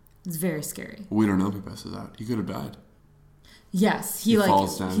 It's very scary. We don't know if he passes out. He could have died. Yes, he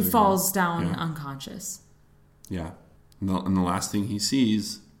falls down unconscious. Yeah. And the last thing he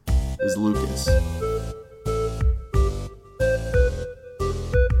sees is Lucas.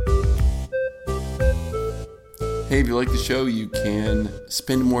 Hey, if you like the show, you can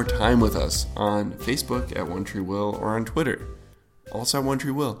spend more time with us on Facebook at One Tree Will or on Twitter, also at One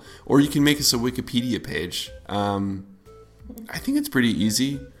Tree Will. Or you can make us a Wikipedia page. I think it's pretty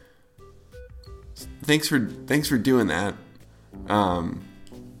easy. thanks for doing that.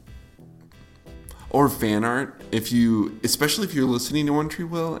 Or fan art, especially if you're listening to One Tree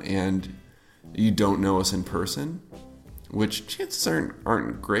Will and you don't know us in person, which chances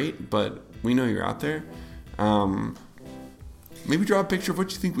aren't great, but we know you're out there. Maybe draw a picture of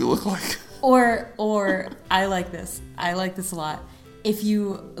what you think we look like. Or I like this. I like this a lot. If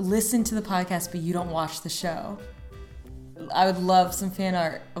you listen to the podcast but you don't watch the show, I would love some fan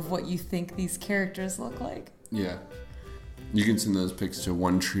art of what you think these characters look like. Yeah. You can send those pics to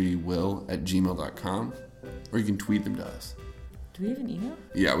onetreewill@gmail.com, or you can tweet them to us. Do we have an email?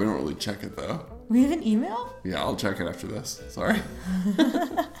 Yeah, we don't really check it though. We have an email? Yeah, I'll check it after this. Sorry.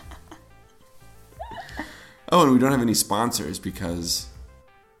 Oh, and we don't have any sponsors because...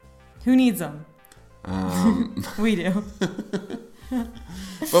 Who needs them? We do.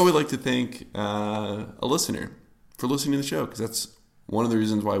 But we'd like to thank a listener for listening to the show, because that's one of the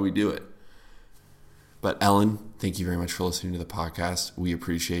reasons why we do it. But Ellen, thank you very much for listening to the podcast. We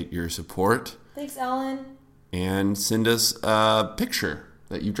appreciate your support. Thanks, Ellen. And send us a picture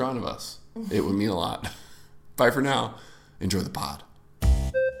that you've drawn of us. It would mean a lot. Bye for now. Enjoy the pod.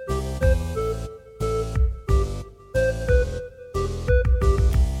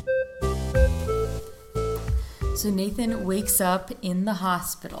 So Nathan wakes up in the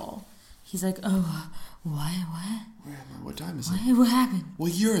hospital. He's like, oh, what? Where am I? What time is it? What happened?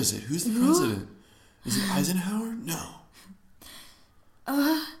 What year is it? Who's the president? Is it Eisenhower? No.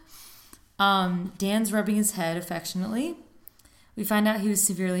 Dan's rubbing his head affectionately. We find out he was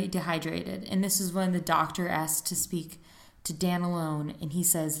severely dehydrated, and this is when the doctor asks to speak to Dan alone, and he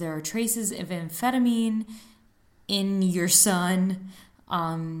says there are traces of amphetamine in your son.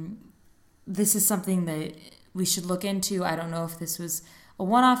 This is something that we should look into. I don't know if this was a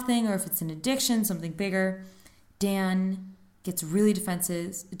one-off thing or if it's an addiction, something bigger. Dan gets really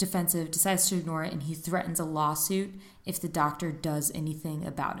defensive, decides to ignore it, and he threatens a lawsuit if the doctor does anything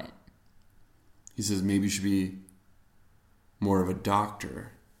about it. He says maybe you should be more of a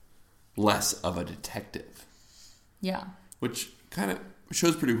doctor, less of a detective. Yeah. Which kind of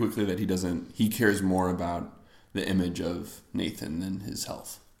shows pretty quickly that he cares more about the image of Nathan than his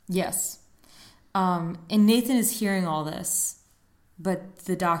health. Yes. And Nathan is hearing all this, but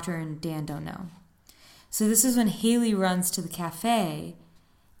the doctor and Dan don't know. So this is when Haley runs to the cafe,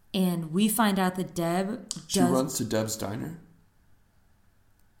 and we find out that Deb She runs to Deb's diner?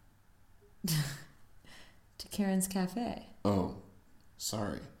 to Karen's cafe. Oh,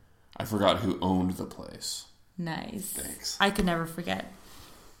 sorry. I forgot who owned the place. Nice. Thanks. I could never forget.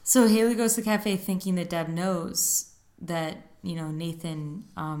 So Haley goes to the cafe thinking that Deb knows that, Nathan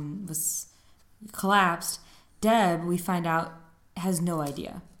was collapsed. Deb, we find out, has no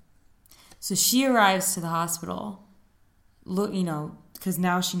idea. So she arrives to the hospital, because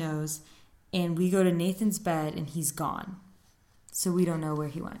now she knows, and we go to Nathan's bed, and he's gone. So we don't know where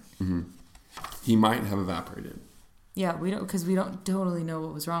he went. Mm-hmm. He might have evaporated. Yeah, we don't totally know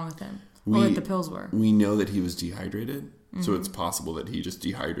what was wrong with him, or what the pills were. We know that he was dehydrated, so it's possible that he just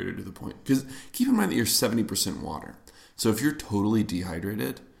dehydrated to the point. Because keep in mind that you're 70% water. So if you're totally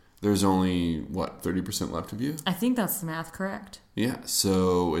dehydrated, there's only, 30% left of you? I think that's the math correct. Yeah,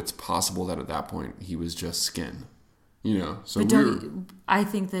 so it's possible that at that point he was just skin. So I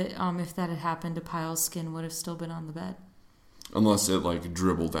think that if that had happened, a pile of skin would have still been on the bed. Unless it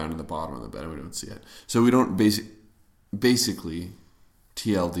dribbled down to the bottom of the bed, we don't see it. So we don't basically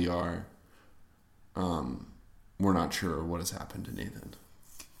TLDR. We're not sure what has happened to Nathan.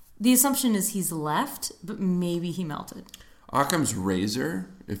 The assumption is he's left, but maybe he melted. Occam's razor,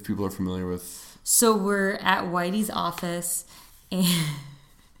 if people are familiar with. So we're at Whitey's office,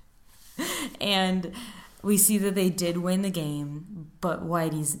 and we see that they did win the game, but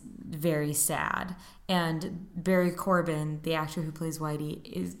Whitey's very sad. And Barry Corbin, the actor who plays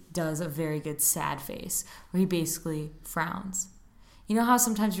Whitey, does a very good sad face, where he basically frowns. You know how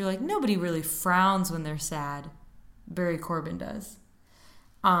sometimes you're like, nobody really frowns when they're sad? Barry Corbin does.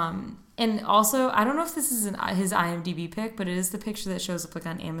 And also, I don't know if this is his IMDb pick, but it is the picture that shows up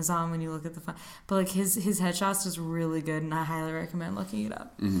on Amazon when you look at the phone. But his headshots is really good, and I highly recommend looking it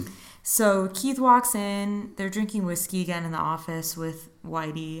up. Mm-hmm. So Keith walks in. They're drinking whiskey again in the office with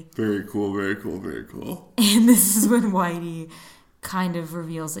Whitey. Very cool, very cool, very cool. And this is when Whitey kind of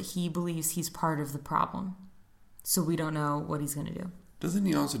reveals that he believes he's part of the problem. So we don't know what he's going to do. Doesn't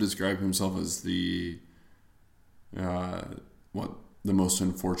he also describe himself as the most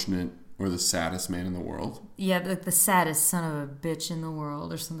unfortunate or the saddest man in the world? Yeah, the saddest son of a bitch in the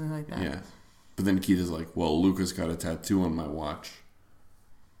world or something like that. Yeah. But then Keith is like, well, Lucas got a tattoo on my watch.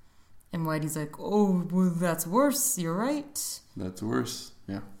 And Whitey's like, oh, well, that's worse. You're right. That's worse.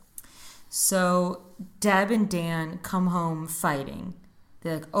 Yeah. So Deb and Dan come home fighting.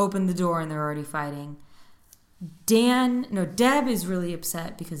 They like open the door and they're already fighting. Deb is really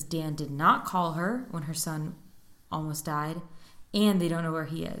upset because Dan did not call her when her son almost died, and they don't know where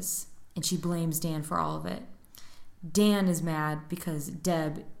he is. And she blames Dan for all of it. Dan is mad because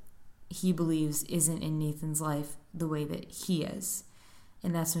Deb, he believes, isn't in Nathan's life the way that he is.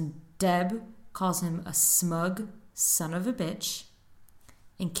 And that's when Deb calls him a smug son of a bitch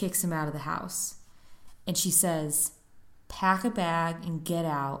and kicks him out of the house. And she says, "Pack a bag and get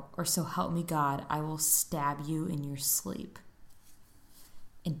out, or so help me God, I will stab you in your sleep."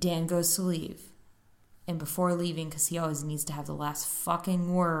 And Dan goes to leave. And before leaving, because he always needs to have the last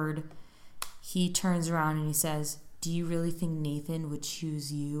fucking word, he turns around and he says, "Do you really think Nathan would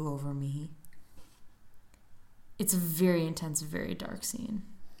choose you over me?" It's a very intense, very dark scene.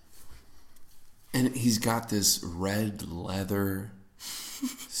 And he's got this red leather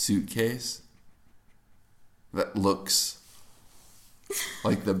suitcase that looks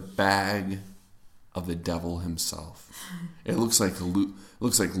like the bag of the devil himself. It looks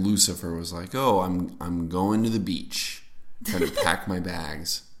like Lucifer was like, "Oh, I'm going to the beach, trying to pack my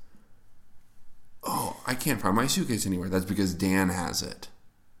bags. Oh, I can't find my suitcase anywhere." That's because Dan has it.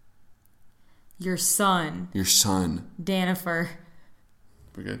 Your son, Danifer.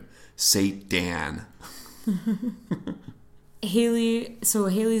 Pretty good. Saint Dan.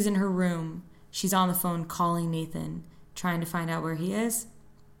 Haley's in her room. She's on the phone calling Nathan, trying to find out where he is.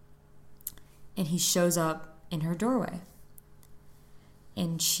 And he shows up in her doorway.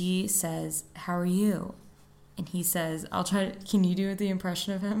 And she says, "How are you?" And he says, "Can you do the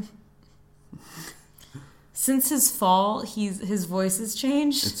impression of him?" Since his fall, his voice has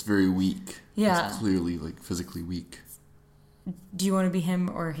changed. It's very weak. Yeah. It's clearly physically weak. Do you want to be him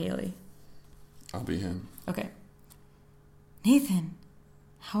or Haley? I'll be him. Okay. "Nathan,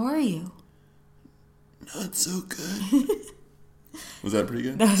 how are you?" Not so good. Was that pretty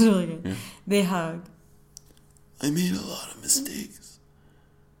good? That was really good. Yeah. They hug. "I made a lot of mistakes.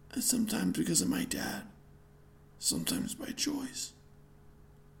 And sometimes because of my dad. Sometimes by choice."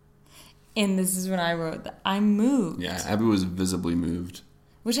 And this is when I wrote that I'm moved. Yeah, Abby was visibly moved.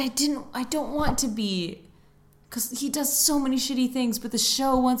 Which I don't want to be. Because he does so many shitty things, but the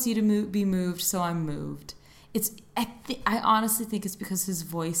show wants you to be moved, so I'm moved. I honestly think it's because his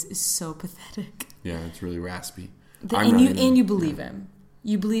voice is so pathetic. Yeah, it's really raspy. And you believe him.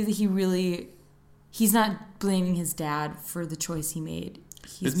 You believe that he's not blaming his dad for the choice he made.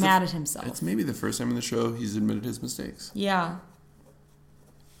 He's mad at himself. It's maybe the first time in the show he's admitted his mistakes. Yeah.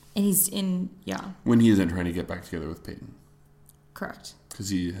 And when he isn't trying to get back together with Peyton. Correct. Because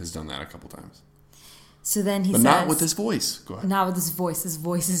he has done that a couple times. So then he says... But not with his voice. Go ahead. Not with his voice. His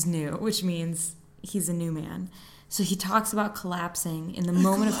voice is new, which means he's a new man. So he talks about collapsing in the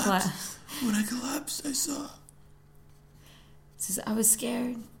moment of collapse. When I collapsed, I saw... He says, "I was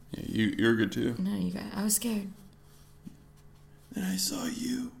scared." Yeah, you're good too. No, you guys. I was scared. "Then I saw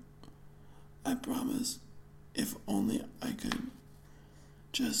you. I promise, if only I could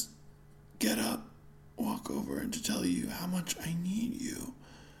just get up, walk over, and to tell you how much I need you,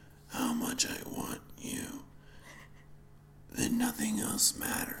 how much I want you, then nothing else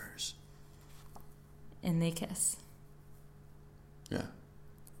matters." And they kiss. Yeah.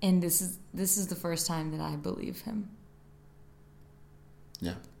 And this is the first time that I believe him.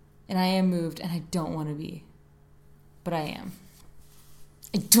 Yeah. And I am moved, and I don't want to be, but I am.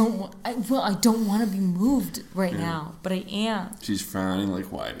 I don't want to be moved right now, but I am. She's frowning like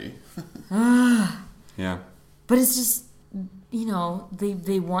Whitey. Yeah. But it's just,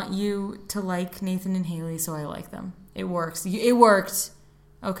 they want you to like Nathan and Haley, so I like them. It works. It worked.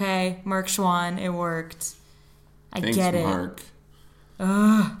 Okay, Mark Schwann, it worked. Thanks, get it. Mark.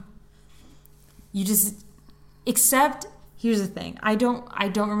 Except, here's the thing. I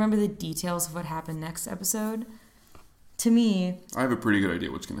don't remember the details of what happened next episode. To me... I have a pretty good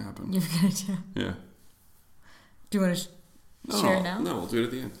idea what's going to happen. You have a good idea? Yeah. Do you want to share it now? No, we'll do it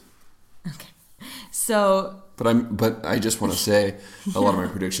at the end. Okay. So... But I just want to say a lot of my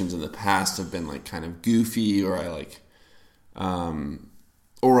predictions in the past have been kind of goofy, or about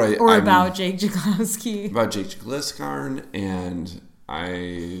Jake Jaglowski. About Jake Jaglowski, and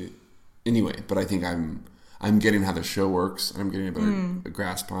anyway, but I think I'm getting how the show works. I'm getting a better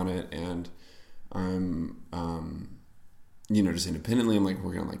grasp on it, and I'm just independently, I'm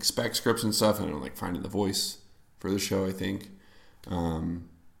working on spec scripts and stuff, and I'm finding the voice for the show, I think.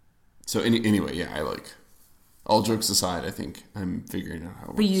 So anyway, yeah, all jokes aside, I think I'm figuring out how it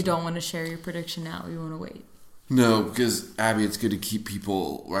works. But you don't want to share your prediction now. You want to wait. No, because, Abby, it's good to keep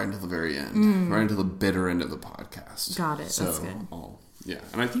people right until the very end. Right until the bitter end of the podcast. Got it. So that's good. Yeah,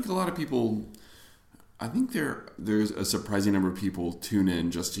 and I think a lot of people, I think there's a surprising number of people tune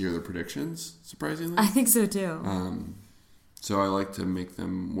in just to hear the predictions, surprisingly. I think so too. So I like to make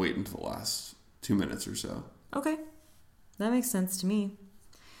them wait until the last 2 minutes or so. Okay. That makes sense to me.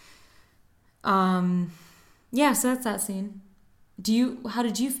 Yeah, so that's that scene. How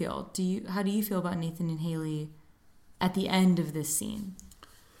did you feel? How do you feel about Nathan and Haley at the end of this scene?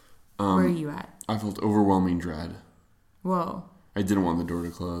 Where are you at? I felt overwhelming dread. Whoa. I didn't want the door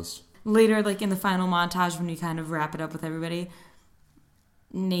to close. Later, like in the final montage, when we kind of wrap it up with everybody,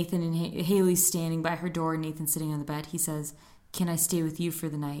 Nathan and Haley's standing by her door, Nathan's sitting on the bed. He says, "Can I stay with you for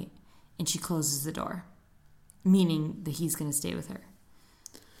the night?" And she closes the door, meaning that he's going to stay with her.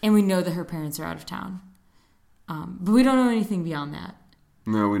 And we know that her parents are out of town. But we don't know anything beyond that.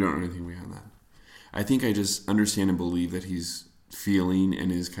 No, we don't know anything beyond that. I think I just understand and believe that he's feeling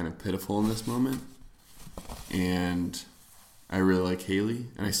and is kind of pitiful in this moment. And I really like Haley,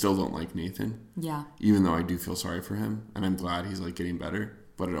 and I still don't like Nathan. Yeah. Even though I do feel sorry for him, and I'm glad he's like getting better,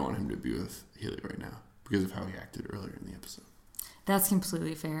 but I don't want him to be with Haley right now because of how he acted earlier in the episode. That's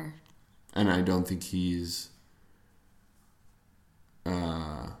completely fair. And I don't think he's...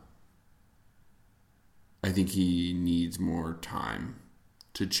 I think he needs more time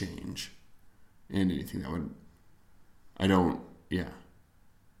to change. And anything that would... Yeah.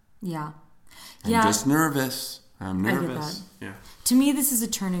 Yeah. I'm just nervous. I'm nervous. I get that. Yeah. To me, this is a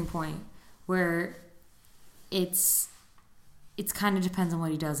turning point where it's kind of depends on what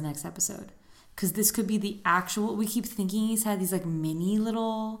he does next episode. Because this could be the actual... We keep thinking he's had these like mini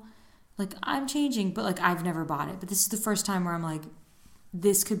little... Like, I'm changing, but like I've never bought it. But this is the first time where I'm like,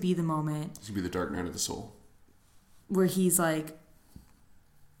 this could be the moment. This could be the dark night of the soul. Where he's like...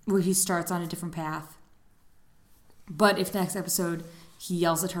 Where he starts on a different path. But if next episode he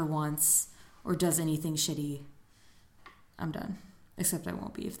yells at her once or does anything shitty, I'm done. Except I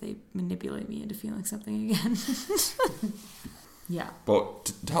won't be if they manipulate me into feeling something again. Yeah.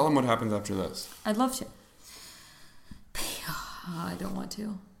 But tell him what happens after this. I'd love to. I don't want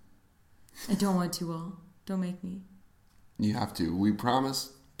to. I don't want to, Will. Don't make me. You have to. We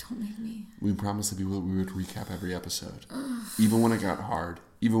promised. Don't make me. We promised that we would recap every episode. Even when it got hard.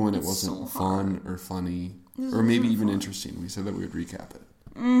 Even when it wasn't so fun or funny. Or maybe even interesting. We said that we would recap it.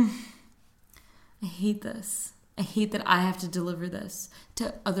 I hate this. I hate that I have to deliver this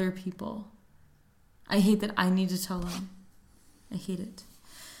to other people. I hate that I need to tell them. I hate it.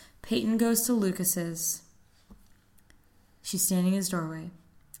 Peyton goes to Lucas's. She's standing in his doorway.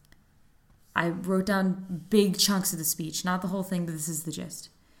 I wrote down big chunks of the speech. Not the whole thing, but this is the gist.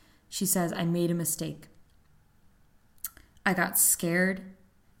 She says, "I made a mistake. I got scared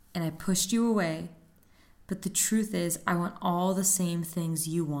and I pushed you away. But the truth is, I want all the same things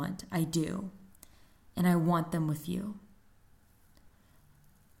you want. I do. And I want them with you."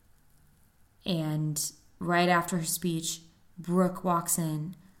 And right after her speech, Brooke walks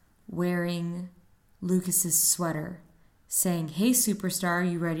in wearing Lucas's sweater, saying, "Hey, superstar,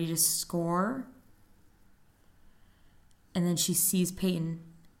 you ready to score?" And then she sees Peyton.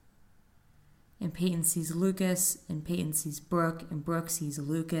 And Peyton sees Lucas, and Peyton sees Brooke, and Brooke sees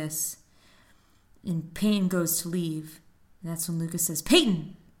Lucas. And Peyton goes to leave. And that's when Lucas says,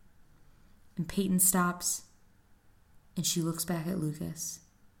 "Peyton!" And Peyton stops. And she looks back at Lucas.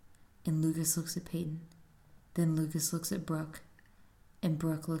 And Lucas looks at Peyton. Then Lucas looks at Brooke. And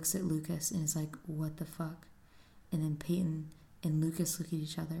Brooke looks at Lucas and is like, "What the fuck?" And then Peyton and Lucas look at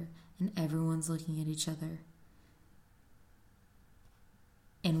each other. And everyone's looking at each other.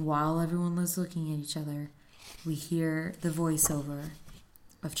 And while everyone was looking at each other, we hear the voiceover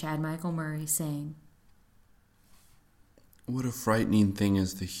of Chad Michael Murray saying, "What a frightening thing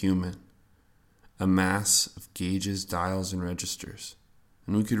is the human. A mass of gauges, dials, and registers.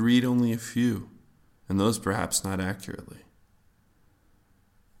 And we could read only a few, and those perhaps not accurately."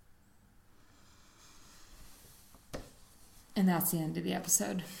 And that's the end of the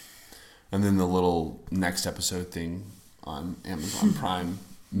episode. And then the little next episode thing on Amazon Prime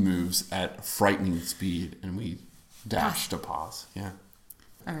moves at frightening speed, and we dash to pause. Yeah.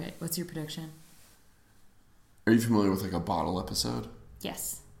 All right, what's your prediction? Are you familiar with like a bottle episode?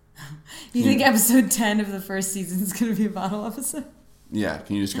 Yes. You think episode 10 of the first season is going to be a bottle episode? Yeah.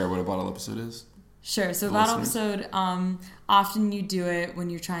 Can you describe what a bottle episode is? Sure. So a bottle episode, often you do it when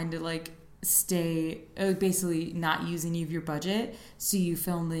you're trying to like stay, basically not use any of your budget. So you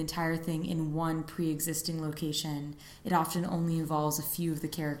film the entire thing in one pre-existing location. It often only involves a few of the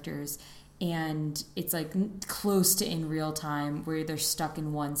characters. And it's like close to in real time where they're stuck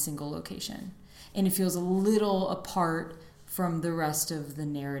in one single location. And it feels a little apart from the rest of the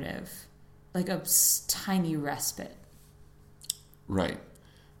narrative. Like a tiny respite. Right.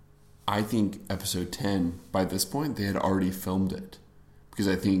 I think episode 10, by this point, they had already filmed it. Because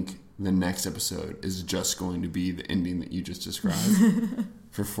I think the next episode is just going to be the ending that you just described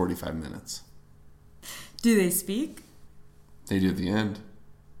for 45 minutes. Do they speak? They do at the end.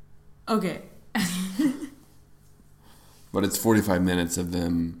 Okay. But it's 45 minutes of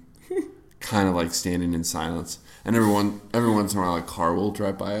them kind of like standing in silence. And every once in a while a car will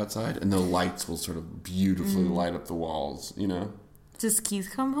drive by outside and the lights will sort of beautifully light up the walls, you know? Does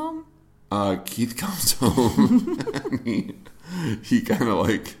Keith come home? Keith comes home and he kind of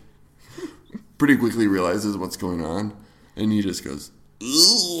like pretty quickly realizes what's going on and he just goes,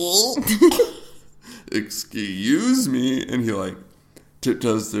 excuse me, and he like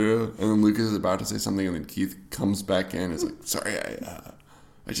tiptoes through, and then Lucas is about to say something, and then Keith comes back in and is like, sorry,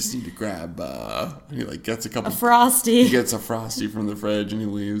 I just need to grab, and he like gets a Frosty. He gets a Frosty from the fridge and he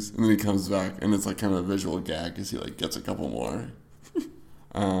leaves, and then he comes back and it's like kind of a visual gag because he like gets a couple more.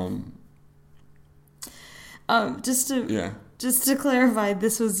 Just to clarify,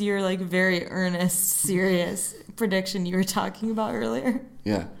 this was your like very earnest, serious prediction you were talking about earlier.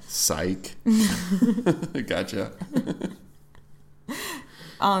 Yeah, psych. Gotcha.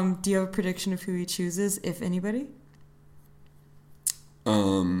 Do you have a prediction of who he chooses, if anybody?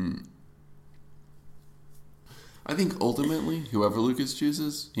 I think ultimately, whoever Lucas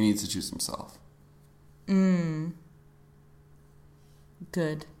chooses, he needs to choose himself.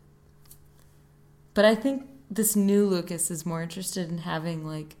 Good. But I think this new Lucas is more interested in having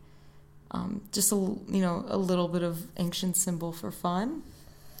like just a little bit of ancient symbol for fun.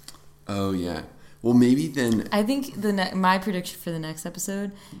 Oh yeah. Well, maybe then. I think my prediction for the next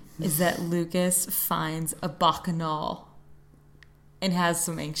episode is that Lucas finds a bacchanal and has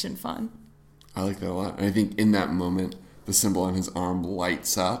some ancient fun. I like that a lot. And I think in that moment, the symbol on his arm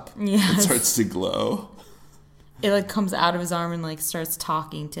lights up and starts to glow. It like comes out of his arm and like starts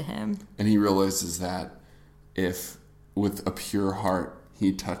talking to him. And he realizes that if with a pure heart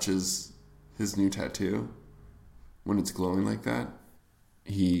he touches his new tattoo, when it's glowing like that,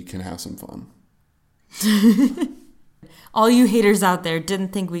 he can have some fun. All you haters out there didn't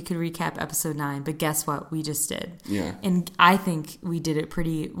think we could recap episode 9, but guess what? We just did. Yeah. And I think we did it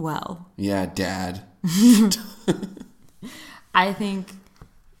pretty well. Yeah, Dad. I think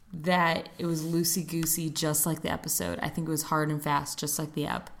that it was loosey-goosey just like the episode. I think it was hard and fast just like the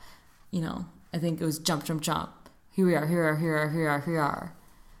ep. I think it was jump, jump, jump. Here we are, here we are.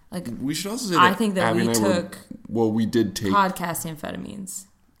 Like, we should also say that I think that Abby we took we did take podcast amphetamines.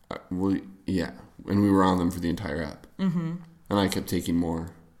 Yeah, and we were on them for the entire app. Mm-hmm. And I kept taking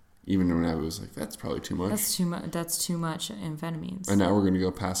more, even when I was like, that's probably too much. That's too much amphetamines. And now we're going to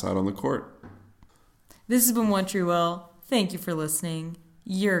go pass out on the court. This has been One True Will. Thank you for listening.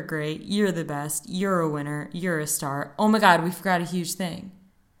 You're great. You're the best. You're a winner. You're a star. Oh my God, we forgot a huge thing.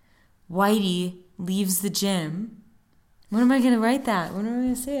 Whitey leaves the gym. When am I going to write that? When am I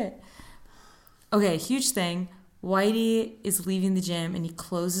going to say it? Okay, huge thing. Whitey is leaving the gym and he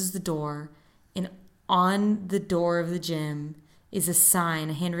closes the door. And on the door of the gym is a sign,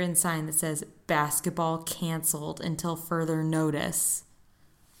 a handwritten sign that says, basketball canceled until further notice.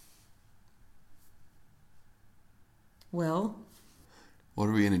 Will? What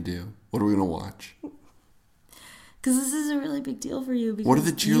are we going to do? What are we going to watch? Because this is a really big deal for you. Because what are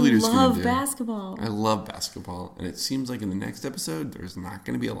the cheerleaders going to do? You love basketball. I love basketball. And it seems like in the next episode, there's not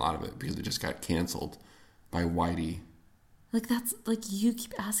going to be a lot of it because it just got canceled by Whitey. Like, that's, like, you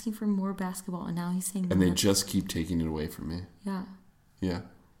keep asking for more basketball, and now he's saying no. And they just keep taking it away from me. Yeah. Yeah.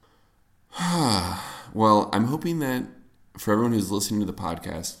 Well, I'm hoping that for everyone who's listening to the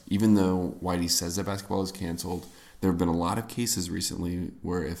podcast, even though Whitey says that basketball is canceled, there have been a lot of cases recently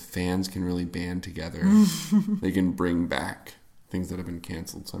where if fans can really band together, they can bring back things that have been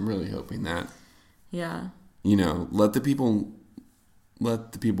canceled. So I'm really hoping that. Yeah. Let the people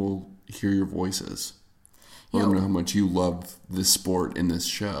hear your voices. Let them know how much you love this sport in this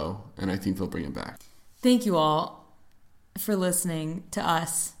show, and I think they'll bring it back. Thank you all for listening to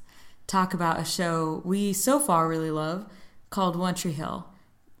us talk about a show we so far really love called One Tree Hill.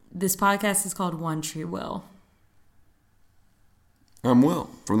 This podcast is called One Tree Will. I'm Will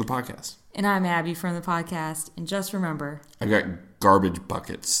from the podcast. And I'm Abby from the podcast. And just remember, I've got garbage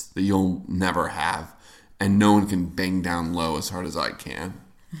buckets that you'll never have, and no one can bang down low as hard as I can.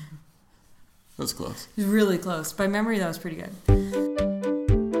 That's close. It was really close. By memory, that was pretty good.